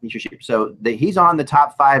 Hischier sheep. So he's on the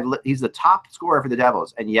top 5. He's the top scorer for the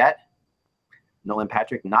Devils, and yet Nolan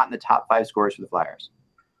Patrick not in the top 5 scorers for the Flyers.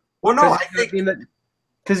 Well, no, I think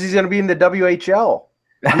because he's going to be in the WHL.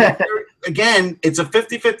 I mean, again, it's a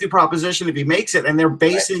 50-50 proposition if he makes it, and they're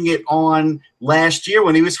basing it on last year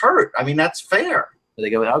when he was hurt. I mean, that's fair. So they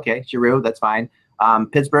go, okay, Giroux, that's fine.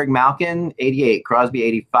 Pittsburgh, Malkin, 88. Crosby,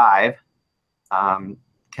 85.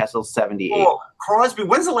 Kessel, 78. Well, Crosby,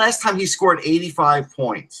 when's the last time he scored 85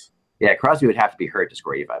 points? Yeah, Crosby would have to be hurt to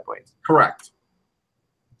score 85 points. Correct.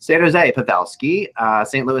 San Jose, Pavelski.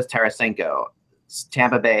 St. Louis, Tarasenko.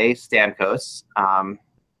 Tampa Bay, Stamkos.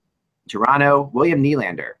 Toronto, William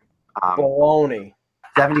Nylander. Baloney.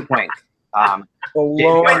 70 points.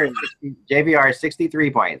 Baloney. JVR, 63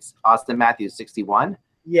 points. Austin Matthews, 61.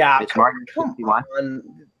 Yeah. Mitch Martin, 61.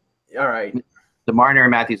 All right. The Marner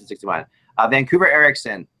and Matthews at 61. Vancouver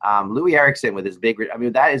Erickson. Louis Erickson with his big – I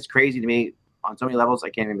mean, that is crazy to me on so many levels I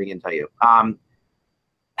can't even begin to tell you.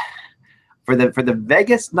 For the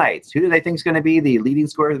Vegas Knights, who do they think is going to be the leading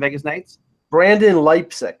scorer of the Vegas Knights? Brandon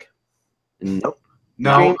Leipzig. Nope.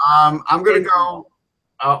 No, I'm going to go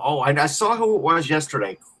I saw who it was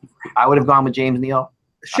yesterday. I would have gone with James Neal.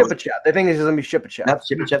 Shipachet. They think it's going to be Shipachet. Nope,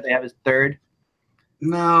 Shipachet, they have his 3rd.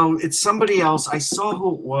 No, it's somebody else. I saw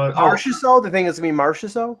who it was. Marchessault? They think it's going to be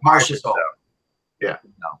Marchessault? Marchessault. Yeah.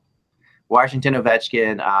 No. Washington,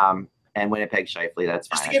 Ovechkin, and Winnipeg, Scheifele. That's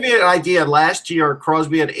fine. Just to give you an idea, last year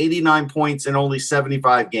Crosby had 89 points in only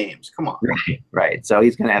 75 games. Come on. Right. So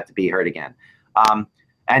he's going to have to be hurt again.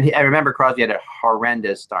 And I remember Crosby had a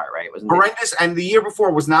horrendous start, right? Horrendous, and the year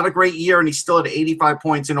before was not a great year, and he still had 85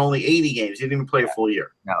 points in only 80 games. He didn't even play a full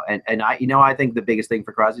year. No, and I think the biggest thing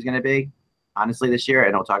for Crosby is going to be, honestly, this year,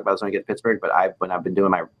 and I'll talk about this when I get to Pittsburgh, but when I've been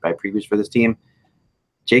doing my previews for this team,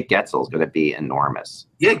 Jake Getzel is going to be enormous.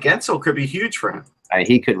 Yeah, Getzel could be huge for him. I mean,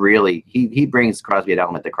 he could really he brings Crosby an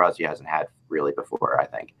element that Crosby hasn't had really before, I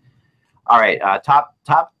think. All right, top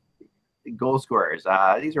goal scorers.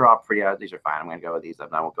 These are all pretty. These are fine. I'm going to go with these.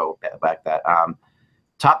 I won't go back that.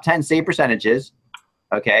 Top 10 save percentages.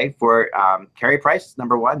 Okay, for Carey Price,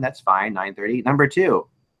 number 1. That's fine. 930. Number 2,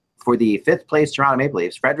 for the 5th place Toronto Maple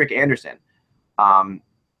Leafs, Frederik Andersen.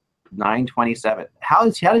 927. How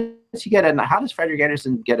does Frederik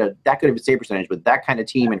Andersen get that good of a save percentage with that kind of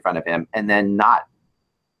team in front of him and then not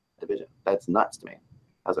division? That's nuts to me.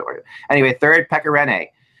 How's that work? Anyway, 3rd, Pekka Rinne.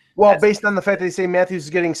 Well, based on the fact that they say Matthews is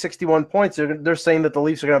getting 61 points, they're saying that the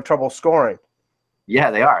Leafs are going to have trouble scoring.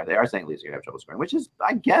 Yeah, they are. They are saying Leafs are going to have trouble scoring, which is,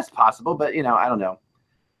 I guess, possible. But, I don't know.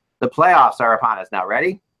 The playoffs are upon us now.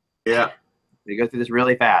 Ready? Yeah. We go through this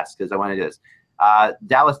really fast because I want to do this.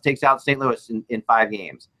 Dallas takes out St. Louis in 5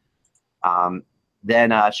 games.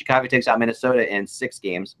 Then Chicago takes out Minnesota in 6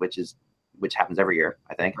 games, which happens every year,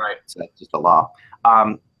 I think. Right. So that's just a law.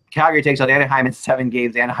 Calgary takes out Anaheim in 7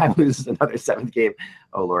 games. Anaheim loses another 7th game.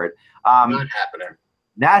 Oh, Lord. Not happening.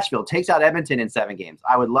 Nashville takes out Edmonton in 7 games.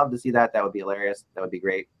 I would love to see that. That would be hilarious. That would be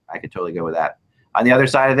great. I could totally go with that. On the other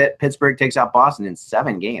side of it, Pittsburgh takes out Boston in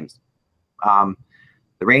 7 games. The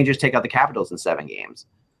Rangers take out the Capitals in 7 games.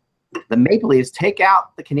 The Maple Leafs take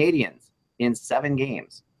out the Canadiens in 7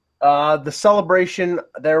 games. The celebration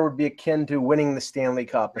there would be akin to winning the Stanley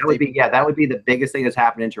Cup. That would be the biggest thing that's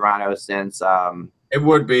happened in Toronto since it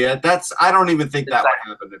would be. I don't even think that would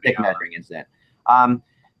happen, to be stick measuring incident.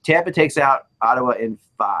 Tampa takes out Ottawa in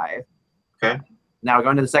 5. Okay. Now we're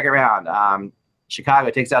going to the second round. Chicago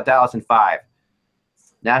takes out Dallas in 5.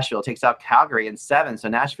 Nashville takes out Calgary in 7. So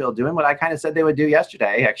Nashville doing what I kind of said they would do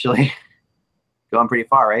yesterday, actually. Going pretty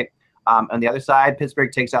far, right? On the other side,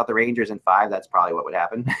 Pittsburgh takes out the Rangers in 5. That's probably what would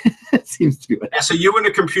happen. It seems to be what happens. So you and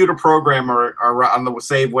a computer programmer are on the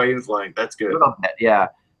same wavelength. That's good. A little bit, yeah.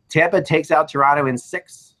 Tampa takes out Toronto in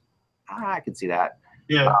 6. I can see that.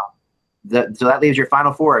 Yeah. So that leaves your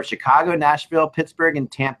final 4 of Chicago, Nashville, Pittsburgh,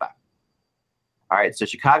 and Tampa. All right, so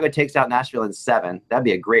Chicago takes out Nashville in 7. That'd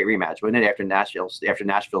be a great rematch, wouldn't it? After Nashville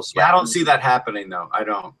swept. Yeah, I don't see that happening though. I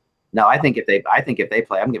don't. No, I think if they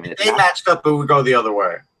play, I'm giving it. If they matched up, it would go the other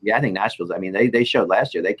way. Yeah, I think Nashville's. I mean, they showed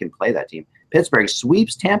last year they can play that team. Pittsburgh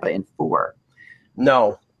sweeps Tampa in 4.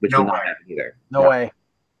 No, which will not happen either. No way.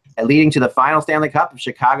 And leading to the final Stanley Cup of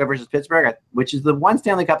Chicago versus Pittsburgh, which is the one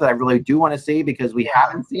Stanley Cup that I really do want to see because we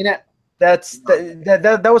haven't seen it.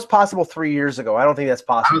 That was possible 3 years ago. I don't think that's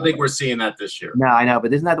possible. I don't think we're seeing that this year. No, I know,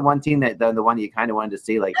 but isn't that the one team that the one you kind of wanted to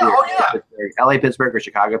see, like LA Pittsburgh or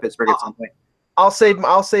Chicago Pittsburgh at some point? I'll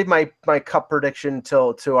save my cup prediction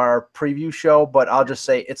to our preview show, but I'll just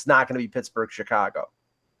say it's not going to be Pittsburgh Chicago.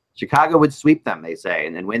 Chicago would sweep them, they say,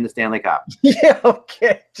 and then win the Stanley Cup. Yeah,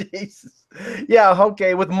 okay, Jesus. Yeah,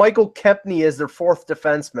 okay, with Michael Kempny as their 4th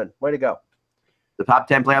defenseman. Way to go. The top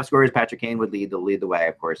 10 playoff scorers, Patrick Kane would lead the way,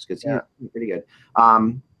 of course, because he's pretty good.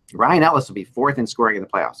 Ryan Ellis will be 4th in scoring in the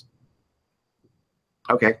playoffs.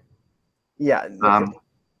 Okay. Yeah. All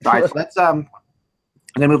right, so let's I'm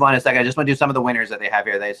gonna move on in a second. I just want to do some of the winners that they have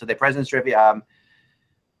here. The President's Trophy. So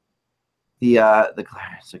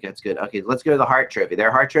that's good. Okay, let's go to the Hart Trophy.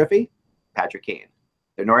 Their Hart Trophy, Patrick Kane.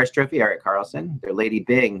 Their Norris Trophy, Erik Karlsson. Their Lady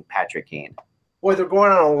Byng, Patrick Kane. Boy, they're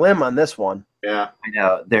going on a limb on this one. Yeah, I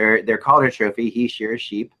know. Their Calder Trophy, He Shears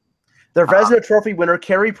Sheep. Their Vezina Trophy winner,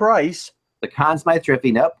 Carey Price. The Conn Smythe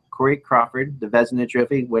Trophy, nope, Corey Crawford. The Vezina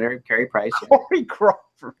Trophy winner, Carey Price. Corey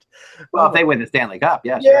Crawford. Well, if they win the Stanley Cup,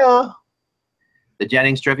 yeah. Yeah. Sure. The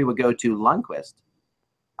Jennings Trophy would go to Lundqvist.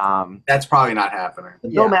 That's probably not happening. The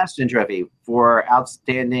Bill Masterton Trophy for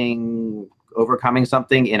outstanding overcoming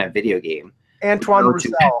something in a video game. Antoine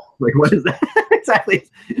Roussel. Like, what is that exactly?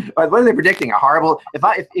 What are they predicting? A horrible.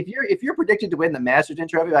 If you're predicted to win the Masterton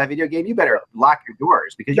Trophy by a video game, you better lock your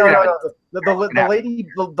doors because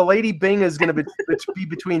the Lady Byng is going to be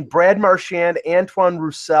between Brad Marchand, Antoine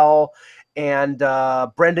Roussel, and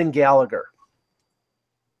Brendan Gallagher.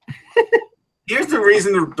 Here's the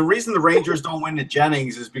reason. The reason the Rangers don't win the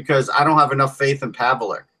Jennings is because I don't have enough faith in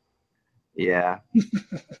Pavelec. Yeah,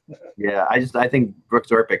 yeah. I think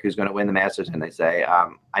Brooks Orpik, who's going to win the Masterton, they say. I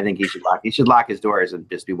think he should lock his doors and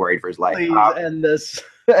just be worried for his life. Please end this.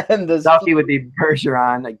 Selfie would be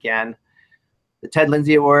Bergeron again. The Ted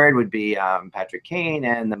Lindsay Award would be Patrick Kane,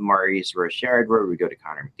 and the Maurice Richard Award would go to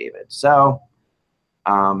Connor McDavid. So,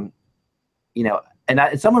 and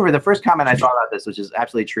someone the first comment I saw about this, which is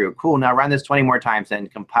absolutely true. Cool. Now run this 20 more times and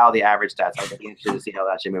compile the average stats. I would be interested to see how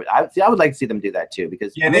that actually moves. I would like to see them do that too,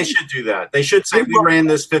 because they should do that. They should say we ran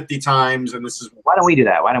this 50 times and this is. Why don't we do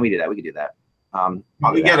that? We could do that.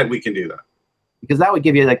 We get it. We can do that because that would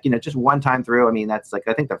give you just one time through. I mean, that's I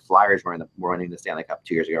think the Flyers were winning the Stanley Cup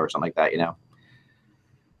 2 years ago or something like that.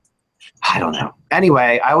 I don't know.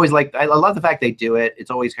 Anyway, I love the fact they do it. It's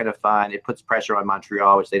always kind of fun. It puts pressure on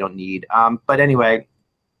Montreal, which they don't need. But anyway,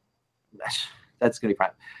 that's gonna be fun.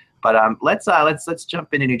 But let's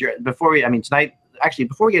jump into New Jersey before we get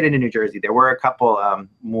into New Jersey. There were a couple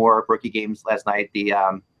more rookie games last night. The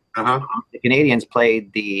Canadians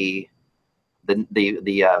played the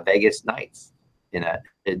Vegas Knights.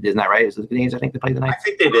 Isn't that right? Is it the Canadians? I think they played the Knights. I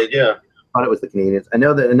think they did. Yeah. I thought it was the Canadians. I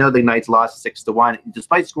know the Knights lost 6-1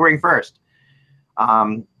 despite scoring first,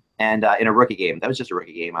 and in a rookie game. That was just a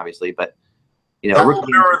rookie game, obviously, but that will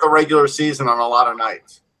mirror the regular season on a lot of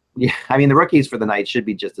nights. Yeah, I mean the rookies for the Knights should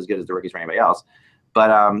be just as good as the rookies for anybody else, but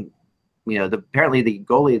apparently the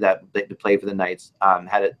goalie that they played for the Knights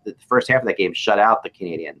had the first half of that game shut out the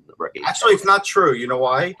Canadian rookies. Actually, it's not true. You know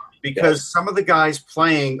why? Because some of the guys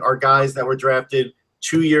playing are guys that were drafted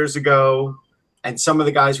 2 years ago. And some of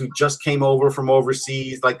the guys who just came over from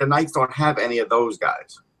overseas, like the Knights don't have any of those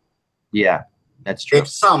guys. Yeah, that's true.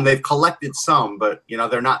 They've collected some, but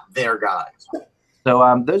they're not their guys.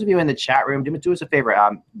 So those of you in the chat room, do us a favor.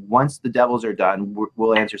 Once the Devils are done,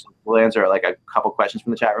 we'll answer like a couple questions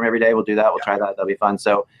from the chat room every day. We'll do that. We'll try that. That'll be fun.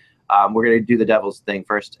 So we're going to do the Devils thing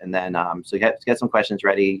first, and then so get some questions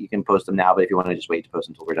ready. You can post them now, but if you want to just wait to post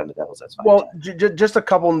until we're done the Devils, that's fine. Well, just a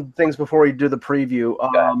couple of things before we do the preview.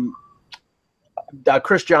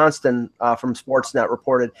 Chris Johnston from Sportsnet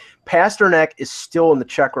reported Pasternak is still in the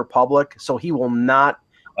Czech Republic, so he will not.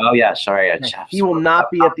 Oh yeah, sorry. He will not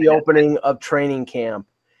be at the opening of training camp.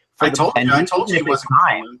 I told you he wasn't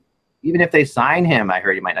coming. Even if they sign him, I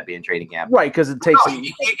heard he might not be in training camp. Right, because it takes. No,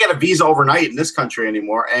 you can't get a visa overnight in this country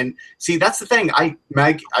anymore. And see, that's the thing.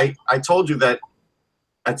 Meg, I told you that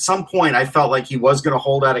at some point I felt like he was going to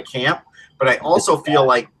hold out of camp, but I also feel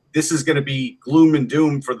like this is going to be gloom and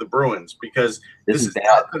doom for the Bruins because this is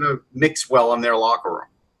not going to mix well in their locker room.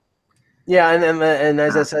 Yeah, and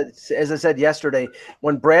as I said yesterday,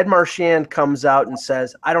 when Brad Marchand comes out and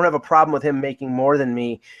says, "I don't have a problem with him making more than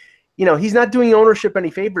me," he's not doing ownership any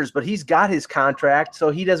favors, but he's got his contract, so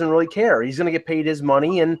he doesn't really care. He's going to get paid his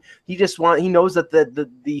money, and he knows that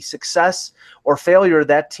the success or failure of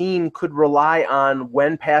that team could rely on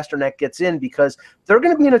when Pasternak gets in because they're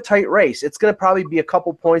going to be in a tight race. It's going to probably be a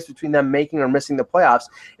couple points between them making or missing the playoffs,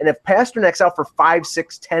 and if Pasternak's out for 5,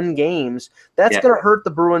 6, 10 games, that's going to hurt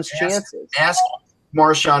the Bruins' chances. Ask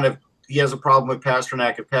Marchand if he has a problem with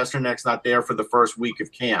Pasternak. If Pasternak's not there for the first week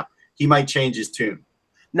of camp, he might change his tune.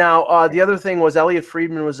 Now, the other thing was Elliot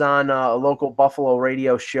Friedman was on a local Buffalo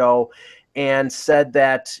radio show and said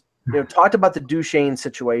that, talked about the Duchesne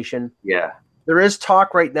situation. Yeah. There is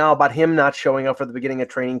talk right now about him not showing up for the beginning of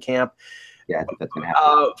training camp. Yeah, I think that's going to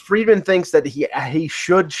happen. Friedman thinks that he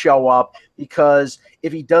should show up because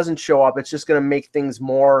if he doesn't show up, it's just going to make things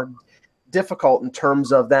more difficult in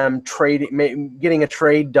terms of them getting a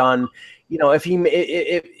trade done.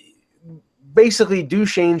 If basically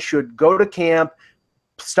Duchesne should go to camp,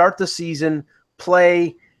 start the season,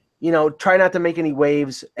 play, try not to make any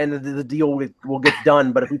waves, and the deal will get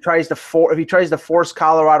done. But if he tries to force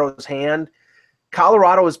Colorado's hand,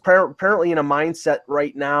 Colorado is apparently in a mindset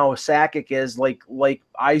right now. Sakic is like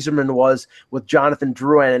Yzerman was with Jonathan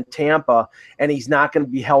Drouin in Tampa, and he's not going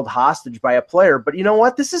to be held hostage by a player. But you know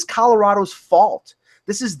what? This is Colorado's fault.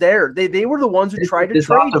 This is they were the ones who tried to trade. This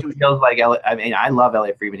also feels like I love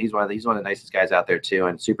Elliot Friedman. He's one of the nicest guys out there too,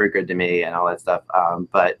 and super good to me and all that stuff.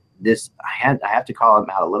 But I have to call him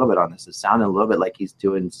out a little bit on this. It's sounding a little bit like he's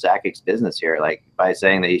doing Sakic's business here, like by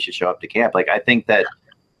saying that he should show up to camp. Like I think that,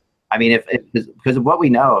 if because of what we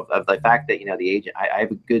know of the fact that the agent, I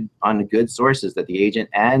have good sources that the agent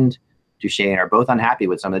and Duchesne are both unhappy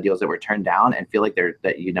with some of the deals that were turned down and feel like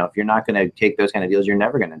if you're not going to take those kind of deals, you're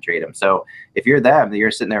never going to trade them. So if you're them,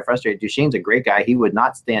 you're sitting there frustrated. Duchesne's a great guy. He would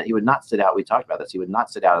not sit out. We talked about this. He would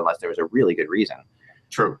not sit out unless there was a really good reason.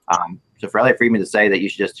 True. So for Elliot Friedman to say that you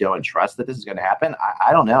should just and trust that this is going to happen,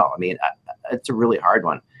 I don't know. It's a really hard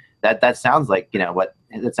one. That sounds like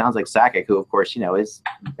it sounds like Sakic, who of course is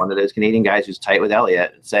one of those Canadian guys who's tight with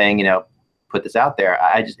Elliot, saying put this out there.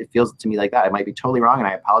 It feels to me like that. I might be totally wrong, and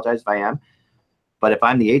I apologize if I am. But if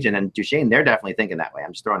I'm the agent and Duchesne, they're definitely thinking that way.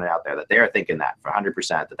 I'm just throwing it out there that they're thinking that for 100%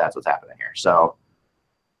 that that's what's happening here. So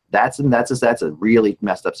that's a really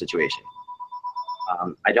messed up situation.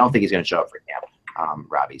 I don't think he's going to show up for camp.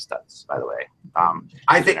 Robbie Stutz, by the way.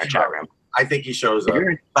 I think in our chat room. I think he shows up.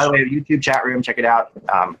 By the way, YouTube chat room, check it out.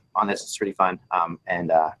 On this, it's pretty fun,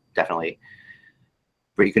 and definitely.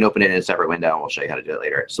 Where you can open it in a separate window, and we'll show you how to do it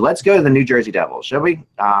later. So let's go to the New Jersey Devils, shall we?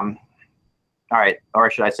 All right,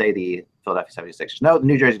 or should I say the Philadelphia 76ers? No, the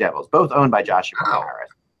New Jersey Devils, both owned by Joshua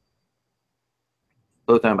Harris.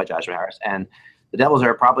 Both owned by Joshua Harris, and the Devils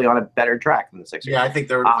are probably on a better track than the Sixers. Yeah, I think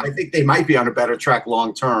they might be on a better track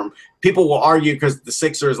long term. People will argue because the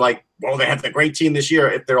Sixers, they had a great team this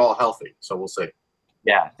year if they're all healthy. So we'll see.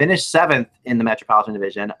 Yeah, finished 7th in the Metropolitan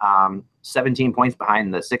Division, 17 points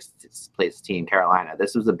behind the 6th place team, Carolina.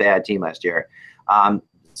 This was a bad team last year.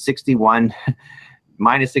 61,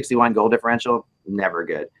 minus 61 goal differential, never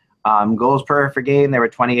good. Goals per game, they were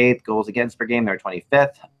 28th. Goals against per game, they were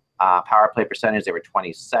 25th. Power play percentage, they were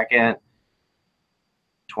 22nd.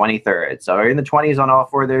 23rd. So in the 20s on all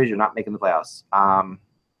four of those, you're not making the playoffs.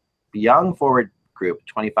 Young forward group,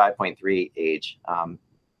 25.3 age.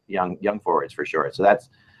 Young forwards for sure. So that's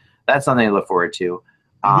something to look forward to.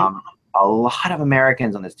 A lot of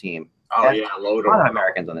Americans on this team. Oh yeah, a lot of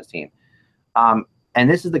Americans on this team. And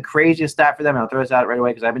this is the craziest stat for them. And I'll throw this out right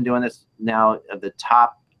away because I've been doing this now of the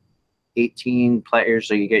top 18 players.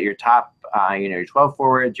 So you get your top, your 12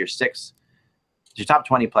 forwards, your top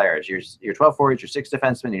 20 players, your 12 forwards, your 6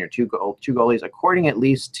 defensemen, and your two goalies, according at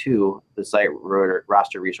least to the site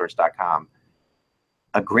rosterresource.com.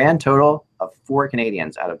 a grand total of 4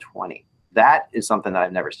 Canadians out of 20. That is something that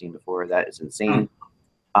I've never seen before. That is insane.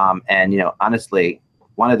 And, honestly,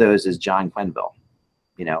 one of those is John Quenneville,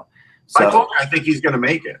 So I think he's going to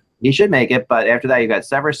make it. He should make it, but after that, you got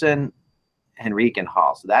Severson, Henrique, and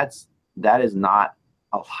Hall. So that is not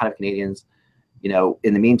a lot of Canadians.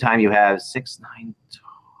 In the meantime, you have 6, 9,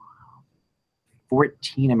 12,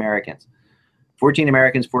 14 Americans. 14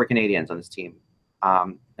 Americans, 4 Canadians on this team.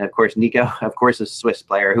 And of course, Nico, of course, a Swiss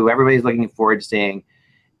player who everybody's looking forward to seeing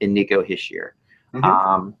in Nico Hischier.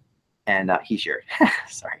 Hischier.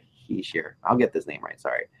 Sorry, Hischier. I'll get this name right.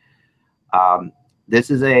 Sorry. This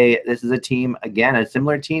is a team, again, a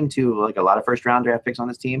similar team to like a lot of first round draft picks on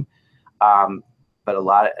this team. But a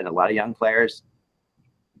lot of young players,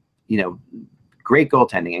 great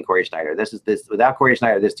goaltending in Corey Schneider. Without Corey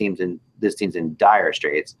Schneider, this team's in dire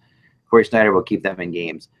straits. Corey Schneider will keep them in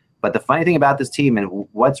games. But the funny thing about this team and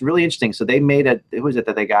what's really interesting, so they made who was it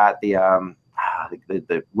that they got?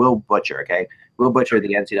 The Will Butcher, okay? Will Butcher,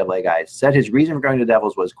 the NCAA guy, said his reason for going to the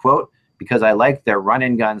Devils was, quote, because I like their run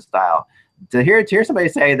and gun style. To hear somebody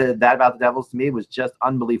say that about the Devils to me was just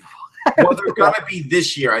unbelievable. Well, they're going to be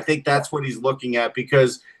this year. I think that's what he's looking at,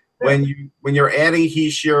 because when you're adding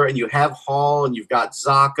Hischier and you have Hall and you've got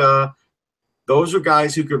Zacha, those are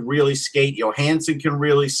guys who could really skate. Johansson can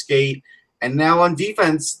really skate. And now on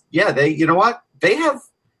defense, yeah, you know what? They have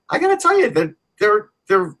 – I got to tell you that their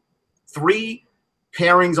 3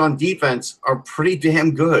 pairings on defense are pretty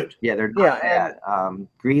damn good. Yeah, they're not bad.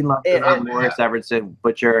 Green, Morris, Everson,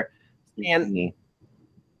 Butcher.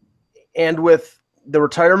 And with the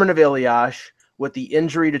retirement of Ilyich, with the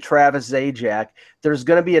injury to Travis Zajac, there's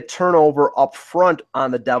going to be a turnover up front on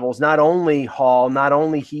the Devils. Not only Hall, not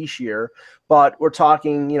only Hischier, but we're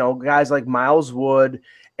talking, guys like Miles Wood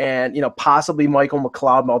and, possibly Michael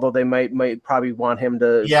McLeod, although they might probably want him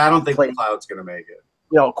to. Yeah, I don't think McLeod's going to make it.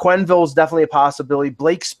 Quenneville is definitely a possibility.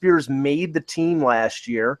 Blake Spears made the team last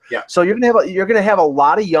year. Yeah. So you're going to have a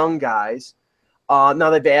lot of young guys. Now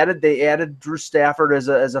they added Drew Stafford as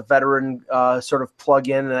a veteran sort of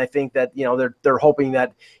plug-in, and I think that they're hoping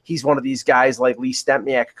that he's one of these guys like Lee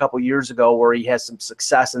Stempniak a couple years ago, where he has some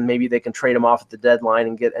success, and maybe they can trade him off at the deadline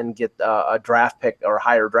and get a draft pick or a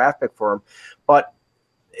higher draft pick for him. But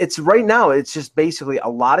right now it's just basically a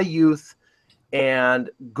lot of youth and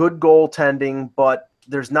good goaltending, but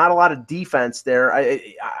there's not a lot of defense there.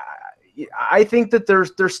 I think that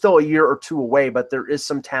there's still a year or two away, but there is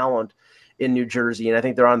some talent in New Jersey, and I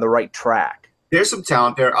think they're on the right track. There's some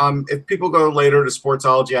talent there. If people go later to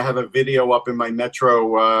Sportsology, I have a video up in my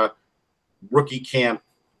Metro rookie camp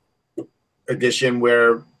edition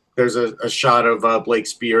where there's a shot of Blake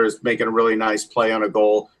Spears making a really nice play on a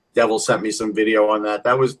goal. Devil sent me some video on that.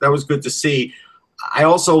 That was good to see. I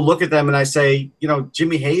also look at them and I say,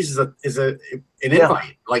 Jimmy Hayes is an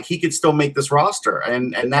invite. Like, he could still make this roster,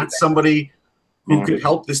 and that's somebody who could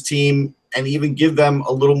help this team and even give them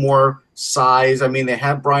a little more size. I mean, they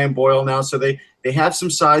have Brian Boyle now, so they have some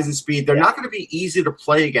size and speed. They're not going to be easy to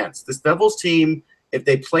play against. This Devils team, if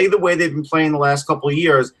they play the way they've been playing the last couple of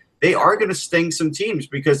years, they are going to sting some teams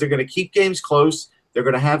because they're going to keep games close. They're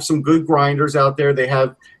going to have some good grinders out there. They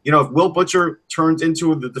have, if Will Butcher turns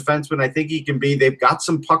into the defenseman I think he can be, they've got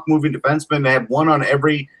some puck-moving defensemen. They have one on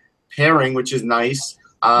every pairing, which is nice.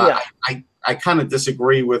 I kind of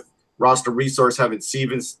disagree with roster resource having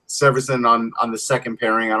Severson on the second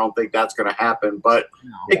pairing. I don't think that's going to happen, but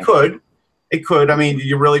it could. It could. I mean,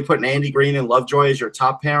 you're really putting Andy Green and Lovejoy as your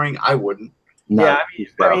top pairing? I wouldn't. No,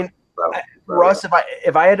 I mean, Russ,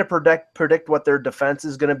 if I had to predict what their defense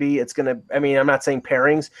is going to be, it's going to. I mean, I'm not saying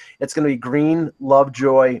pairings. It's going to be Green,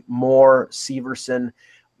 Lovejoy, Moore, Severson,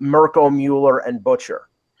 Mirko, Mueller, and Butcher.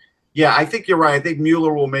 Yeah, I think you're right. I think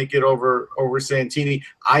Mueller will make it over Santini.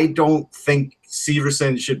 I don't think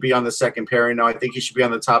Severson should be on the second pairing. No, I think he should be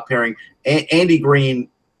on the top pairing. Andy Green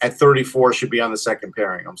at 34 should be on the second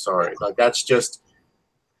pairing. I'm sorry. Like, that's just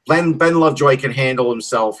Ben Lovejoy can handle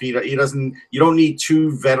himself. He doesn't. You don't need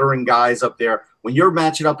 2 veteran guys up there. When you're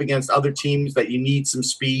matching up against other teams that you need some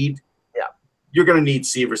speed, you're going to need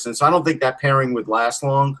Severson. So I don't think that pairing would last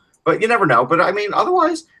long. But you never know. But I mean,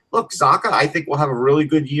 otherwise, look, Zacha, I think will have a really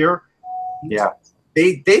good year. Yeah,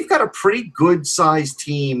 they've got a pretty good sized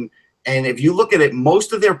team, and if you look at it,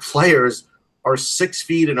 most of their players are 6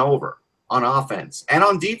 feet and over on offense and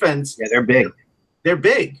on defense. Yeah, they're big. They're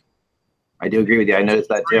big. I do agree with you. I noticed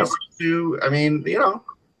that too. I mean,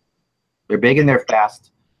 they're big and they're fast.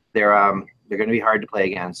 They're going to be hard to play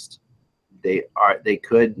against. They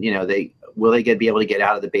could. Will they be able to get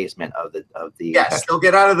out of the basement of the? Yes, they'll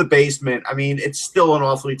get out of the basement. I mean, it's still an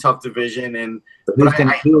awfully tough division, and who's going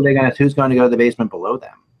to go to the basement below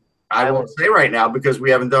them? I won't say right now because we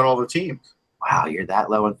haven't done all the teams. Wow, you're that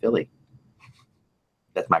low in Philly.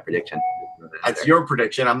 That's my prediction. That's your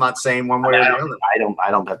prediction. I'm not saying one way or the other.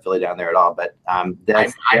 I don't have Philly down there at all, but I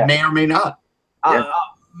may or may not.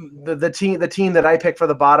 The team that I picked for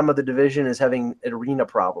the bottom of the division is having arena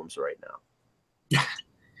problems right now.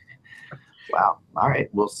 Wow. All right,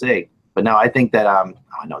 we'll see. But no, I think that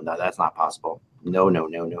no, that's not possible. No. All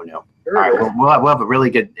right, we'll have a really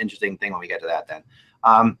good, interesting thing when we get to that then.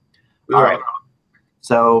 All right.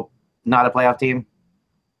 So, not a playoff team.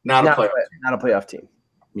 Not a playoff team.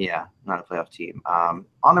 Yeah, not a playoff team.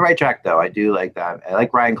 On the right track though. I do like that. I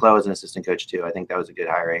like Ryan Clough as an assistant coach too. I think that was a good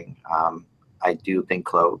hiring. I do think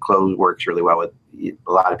Clough works really well with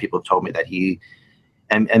a lot of people have told me that he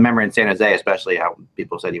and remember in San Jose especially how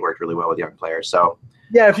people said he worked really well with young players. So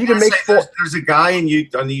yeah, if you can make there's a guy on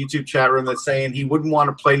the YouTube chat room that's saying he wouldn't want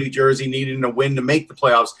to play New Jersey needing a win to make the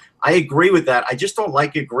playoffs. I agree with that. I just don't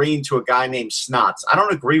like agreeing to a guy named Snots. I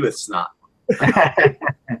don't agree with Snot.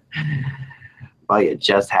 Well, you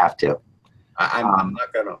just have to. I'm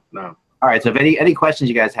not gonna. No. All right. So if any questions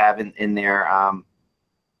you guys have in there,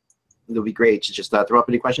 it'll be great to just throw up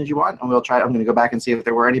any questions you want, and we'll try. I'm going to go back and see if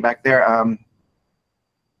there were any back there. Do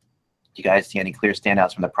you guys see any clear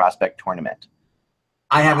standouts from the prospect tournament?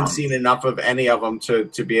 I haven't seen enough of any of them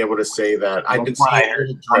to be able to say that. I've been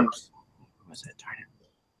seeing trips.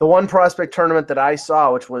 The one prospect tournament that I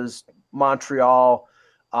saw, which was Montreal,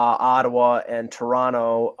 Ottawa, and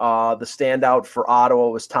Toronto, the standout for Ottawa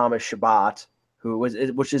was Thomas Chabot,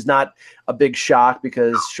 which is not a big shock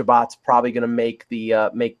because Shabbat's probably going to make the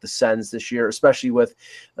Sens this year, especially with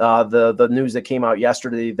the news that came out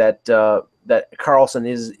yesterday that Carlson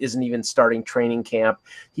isn't even starting training camp.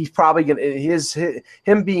 He's probably going to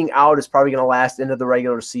him being out is probably going to last into the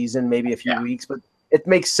regular season, maybe a few weeks, but it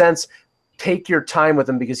makes sense. Take your time with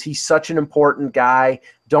him because he's such an important guy.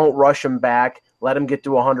 Don't rush him back. Let him get to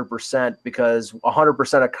 100% because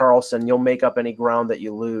 100% of Carlson, you'll make up any ground that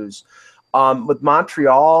you lose. With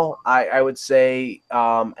Montreal, I would say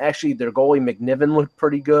actually their goalie McNiven looked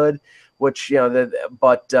pretty good, which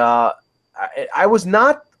but I was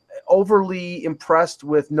not overly impressed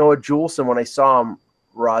with Noah Juleson when I saw him.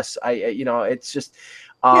 Russ, it's just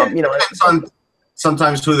depends on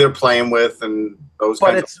sometimes who they're playing with and those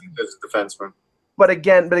kinds of things as a defenseman. But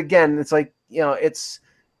again, it's like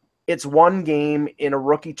it's one game in a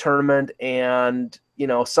rookie tournament, and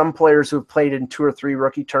some players who've played in 2 or 3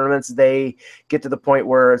 rookie tournaments, they get to the point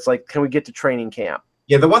where it's like, can we get to training camp?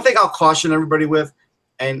 Yeah, the one thing I'll caution everybody with,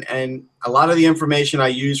 and a lot of the information I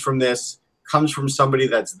use from this comes from somebody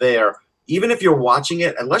that's there. Even if you're watching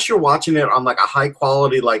it, unless you're watching it on like a high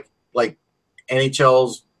quality, like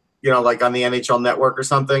NHL's, like on the NHL network or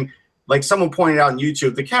something, like someone pointed out on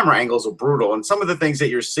YouTube, the camera angles are brutal. And some of the things that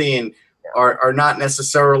you're seeing are not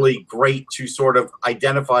necessarily great to sort of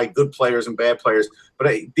identify good players and bad players.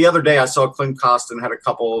 But the other day I saw Clint Costin had a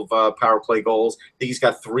couple of power play goals. I think he's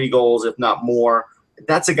got 3 goals, if not more.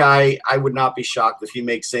 That's a guy I would not be shocked if he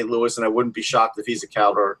makes St. Louis, and I wouldn't be shocked if he's a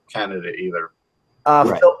Calder candidate either.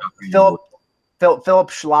 Philip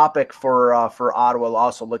Schlappick for Ottawa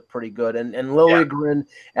also looked pretty good, and Liljegren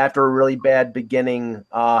after a really bad beginning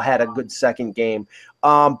had a good second game.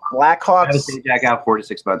 Blackhawks. Jack out 4 to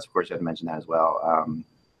 6 months. Of course, you had to mention that as well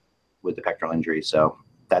with the pectoral injury. So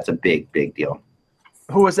that's a big deal.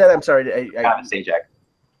 Who was that? I'm sorry. Jack.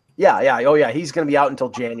 Yeah. Oh yeah, he's going to be out until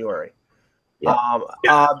January.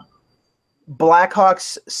 Yeah.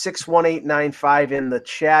 Blackhawks 61895 in the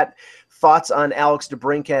chat. Thoughts on Alex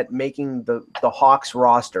DeBrincat making the Hawks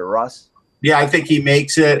roster, Russ? Yeah, I think he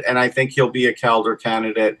makes it, and I think he'll be a Calder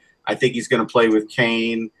candidate. I think he's going to play with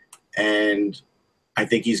Kane, and I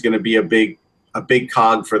think he's going to be a big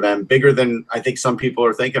cog for them, bigger than I think some people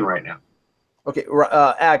are thinking right now. Okay,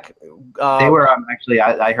 Ak. They were actually.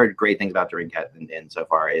 I heard great things about DeBrincat and so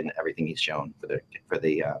far in everything he's shown for the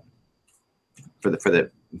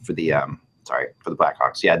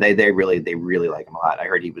Blackhawks. Yeah, they really like him a lot. I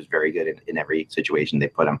heard he was very good in every situation they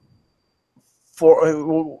put him.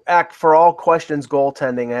 For all questions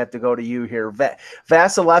goaltending, I have to go to you here.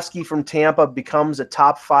 Vasilevsky from Tampa becomes a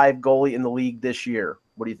top 5 goalie in the league this year.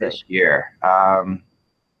 What do you think? This year,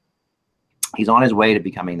 he's on his way to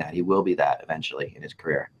becoming that. He will be that eventually in his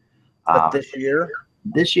career. But this year?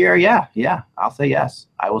 This year, yeah. I'll say yes.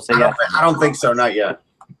 I will say yes. I don't think so. Not yet.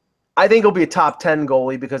 I think he'll be a top 10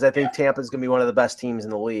 goalie because I think Tampa's going to be one of the best teams in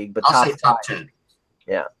the league. But I'll say top 10.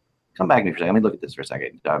 Yeah. Come back to me for a second. Let me look at this for a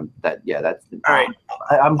second. That's all right.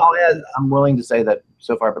 I'm willing to say that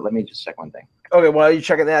so far, but let me just check one thing. Okay, while you're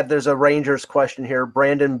checking that, there's a Rangers question here.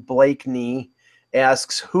 Brandon Blakeney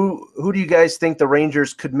asks, who do you guys think the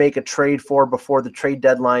Rangers could make a trade for before the trade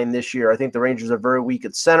deadline this year? I think the Rangers are very weak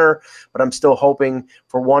at center, but I'm still hoping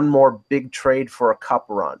for one more big trade for a cup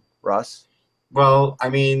run. Russ? Well, I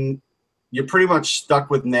mean, you're pretty much stuck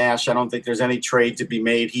with Nash. I don't think there's any trade to be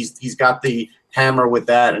made. He's got the hammer with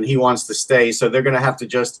that, and he wants to stay. So they're going to have to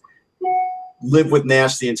just live with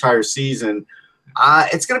Nash the entire season.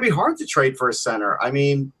 It's going to be hard to trade for a center. I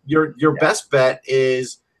mean, your best bet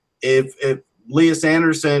is if Elias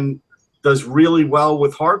Anderson does really well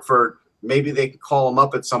with Hartford, maybe they could call him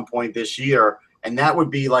up at some point this year, and that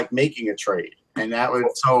would be like making a trade. And that would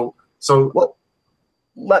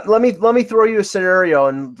well, let me throw you a scenario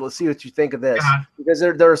and let's see what you think of this. Yeah. Because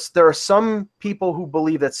there are some people who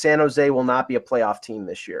believe that San Jose will not be a playoff team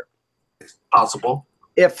this year. It's possible.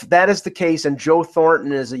 If that is the case and Joe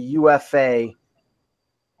Thornton is a UFA,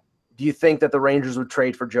 do you think that the Rangers would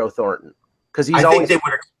trade for Joe Thornton? Because I think they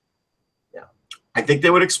would. Yeah, I think they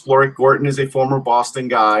would explore it. Gorton is a former Boston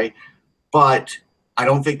guy, but I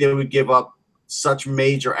don't think they would give up such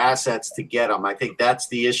major assets to get him. I think that's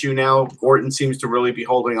the issue now. Gorton seems to really be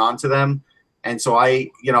holding on to them, and so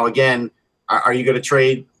again, are you going to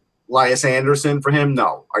trade Elias Anderson for him?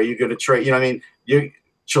 No. Are you going to trade?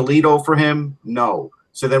 Cholito for him? No.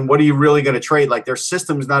 So then what are you really going to trade? Like, their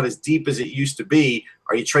system's not as deep as it used to be.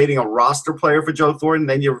 Are you trading a roster player for Joe Thornton?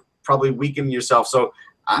 Then you're probably weakening yourself. So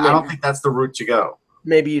I don't think that's the route to go.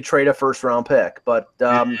 Maybe you trade a first-round pick, but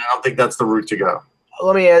I don't think that's the route to go.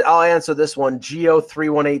 I'll answer this one.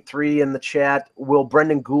 Geo3183 in the chat. Will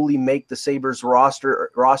Brendan Gooley make the Sabres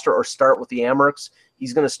roster or start with the Amerks?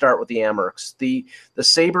 He's going to start with the Amerks. The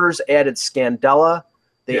Sabres added Scandella.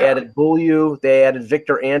 They added Beaulieu. They added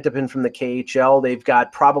Victor Antipin from the KHL. They've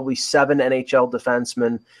got probably 7 NHL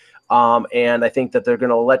defensemen. And I think that they're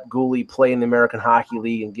going to let Gooley play in the American Hockey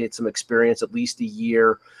League and get some experience at least a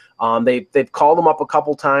year. They've called him up a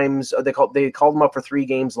couple times. They called him up for 3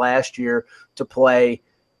 games last year to play.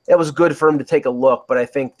 It was good for him to take a look, but I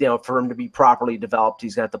think for him to be properly developed,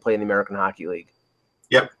 he's going to have to play in the American Hockey League.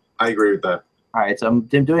 Yep, I agree with that. All right, so I'm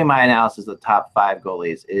doing my analysis of the top 5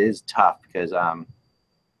 goalies. It is tough because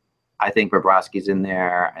I think Bobrovsky's in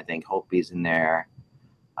there. I think Holtby's in there.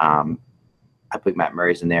 I put Matt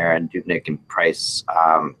Murray's in there, and Dubnyk and Price.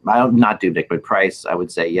 Not Dubnyk, but Price. I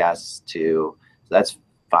would say yes to. So that's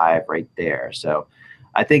 5 right there. So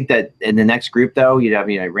I think that in the next group, though, you'd have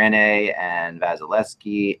Rene and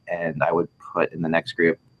Vasilevsky, and I would put in the next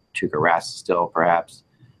group Tuukka Rask still perhaps.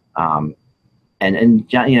 And then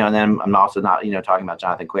I'm also not talking about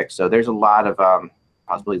Jonathan Quick. So there's a lot of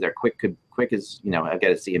possibilities there. Quick is I've got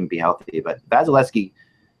to see him be healthy, but Vasilevsky,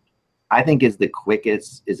 I think is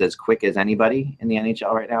as quick as anybody in the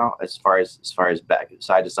NHL right now as far as back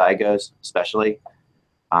side to side goes, especially.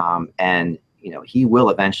 And he will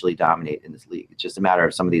eventually dominate in this league. It's just a matter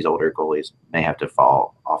of some of these older goalies may have to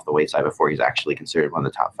fall off the wayside before he's actually considered one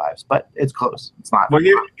of the top 5s. But it's close. It's not. Well,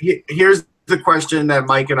 here's the question that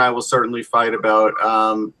Mike and I will certainly fight about.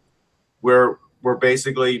 We're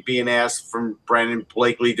basically being asked from Brandon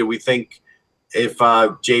Blakely, do we think if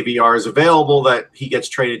JVR is available that he gets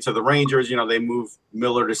traded to the Rangers? They move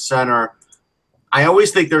Miller to center. I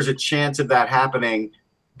always think there's a chance of that happening,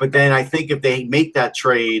 but then I think if they make that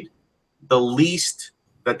trade, the least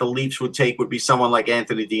that the Leafs would take would be someone like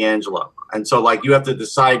Anthony DeAngelo. And so, you have to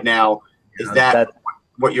decide now, is that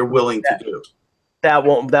what you're willing to do? That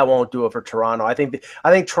won't do it for Toronto. I think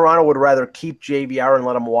Toronto would rather keep JVR and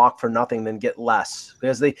let him walk for nothing than get less,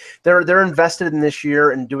 because they're invested in this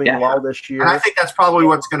year and doing well this year. And I think that's probably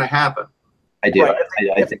what's going to happen. I do. Right.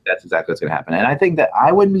 I think that's exactly what's going to happen. And I think that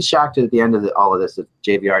I wouldn't be shocked at the end of all of this if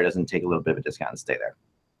JVR doesn't take a little bit of a discount and stay there.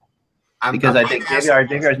 Because I think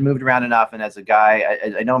JVR's moved around enough, and as a guy,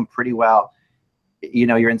 I know him pretty well.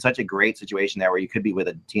 You're in such a great situation there where you could be with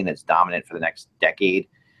a team that's dominant for the next decade.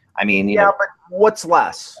 I mean, but what's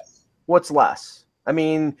less? What's less? I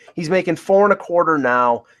mean, he's making $4.25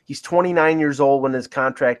 now. He's 29 years old when his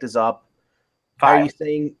contract is up. 5. Are you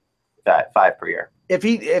saying that 5 per year?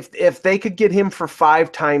 If they could get him for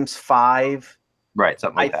 5 times 5, right,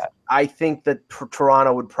 something like that. I think that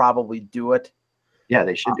Toronto would probably do it. Yeah,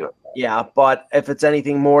 they should do it. Yeah, but if it's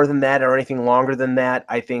anything more than that or anything longer than that,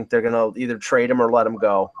 I think they're going to either trade him or let him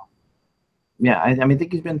go. Yeah, I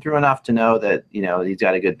think he's been through enough to know that he's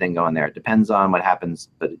got a good thing going there. It depends on what happens,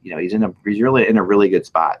 but he's really in a really good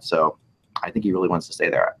spot. So I think he really wants to stay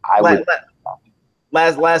there.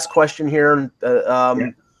 Last question here,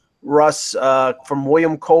 Russ, from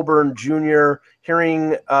William Coburn Jr.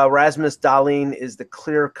 Hearing Rasmus Dahlin is the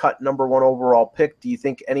clear-cut number 1 overall pick. Do you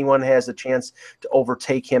think anyone has a chance to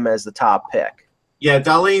overtake him as the top pick? Yeah,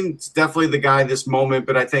 Darlene's definitely the guy this moment,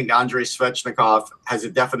 but I think Andrei Svechnikov has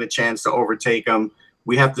a definite chance to overtake him.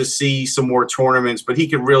 We have to see some more tournaments, but he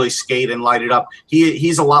can really skate and light it up.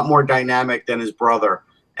 He's a lot more dynamic than his brother.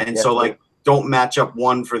 And so, like, don't match up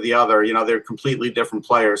one for the other. You know, they're completely different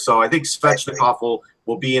players. So I think Svechnikov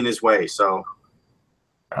will be in his way. So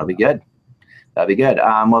that'll be good. That'll be good.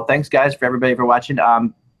 Well, thanks, guys, for everybody for watching. I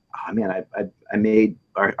made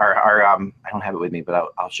our I don't have it with me,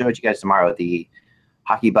 but I'll show it to you guys tomorrow. The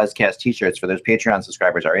HockeyBuzzCast T-shirts for those Patreon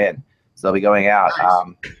subscribers are in, so they'll be going out.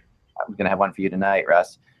 Nice. I'm gonna have one for you tonight,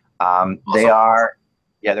 Russ. Awesome.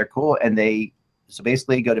 They're cool, and so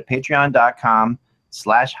basically go to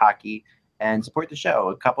patreon.com/hockey and support the show.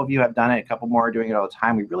 A couple of you have done it. A couple more are doing it all the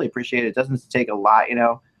time. We really appreciate it. It doesn't take a lot,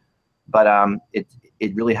 but it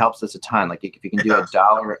really helps us a ton. Like if you can do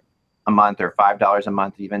 $1 a month or $5 a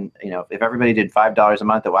month, even, if everybody did $5 a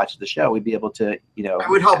month that watches the show, we'd be able to, I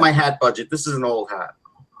would help my hat budget. This is an old hat.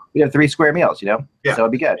 We have 3 square meals, Yeah. So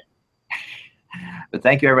it'd be good. But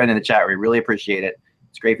thank you, everyone in the chat. We really appreciate it.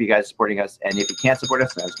 It's great for you guys supporting us. And if you can't support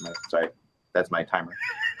us, that's my timer.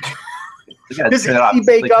 This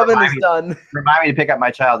bake oven is done. Remind me to pick up my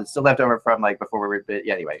child. It's still left over from before we were.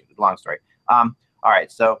 Yeah. Anyway, long story. All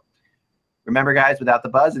right. So remember, guys, without the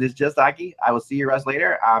buzz, it is just hockey. I will see you, Russ,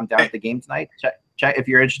 later. Down at the game tonight. Check if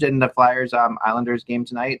you're interested in the Flyers Islanders game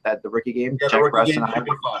tonight. The rookie game. Yeah, check Russ and I.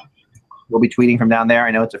 We'll be tweeting from down there.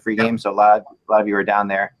 I know it's a free game, so a lot of you are down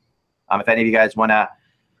there. If any of you guys want to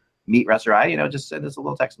meet Russ or I, just send us a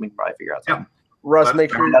little text and we can probably figure out something. Russ,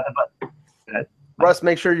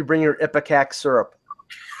 make sure you bring your Ipecac syrup.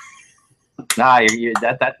 Nah,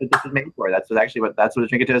 that's what this is made for. That's what the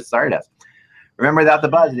Drink It To Us started as. Remember, without the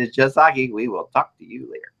buzz, it's just hockey. We will talk to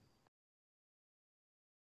you later.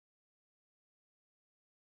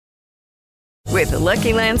 With the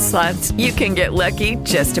Lucky Land Slots, you can get lucky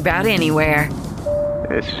just about anywhere.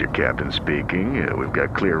 This is your captain speaking. We've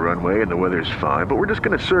got clear runway and the weather's fine, but we're just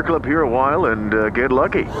going to circle up here a while and get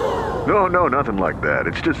lucky. No, nothing like that.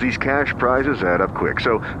 It's just these cash prizes add up quick.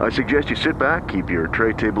 So I suggest you sit back, keep your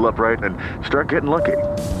tray table upright, and start getting lucky.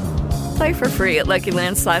 Play for free at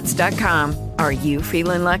LuckyLandSlots.com. Are you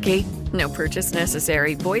feeling lucky? No purchase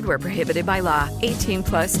necessary. Void where prohibited by law.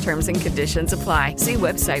 18+ terms and conditions apply. See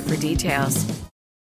website for details.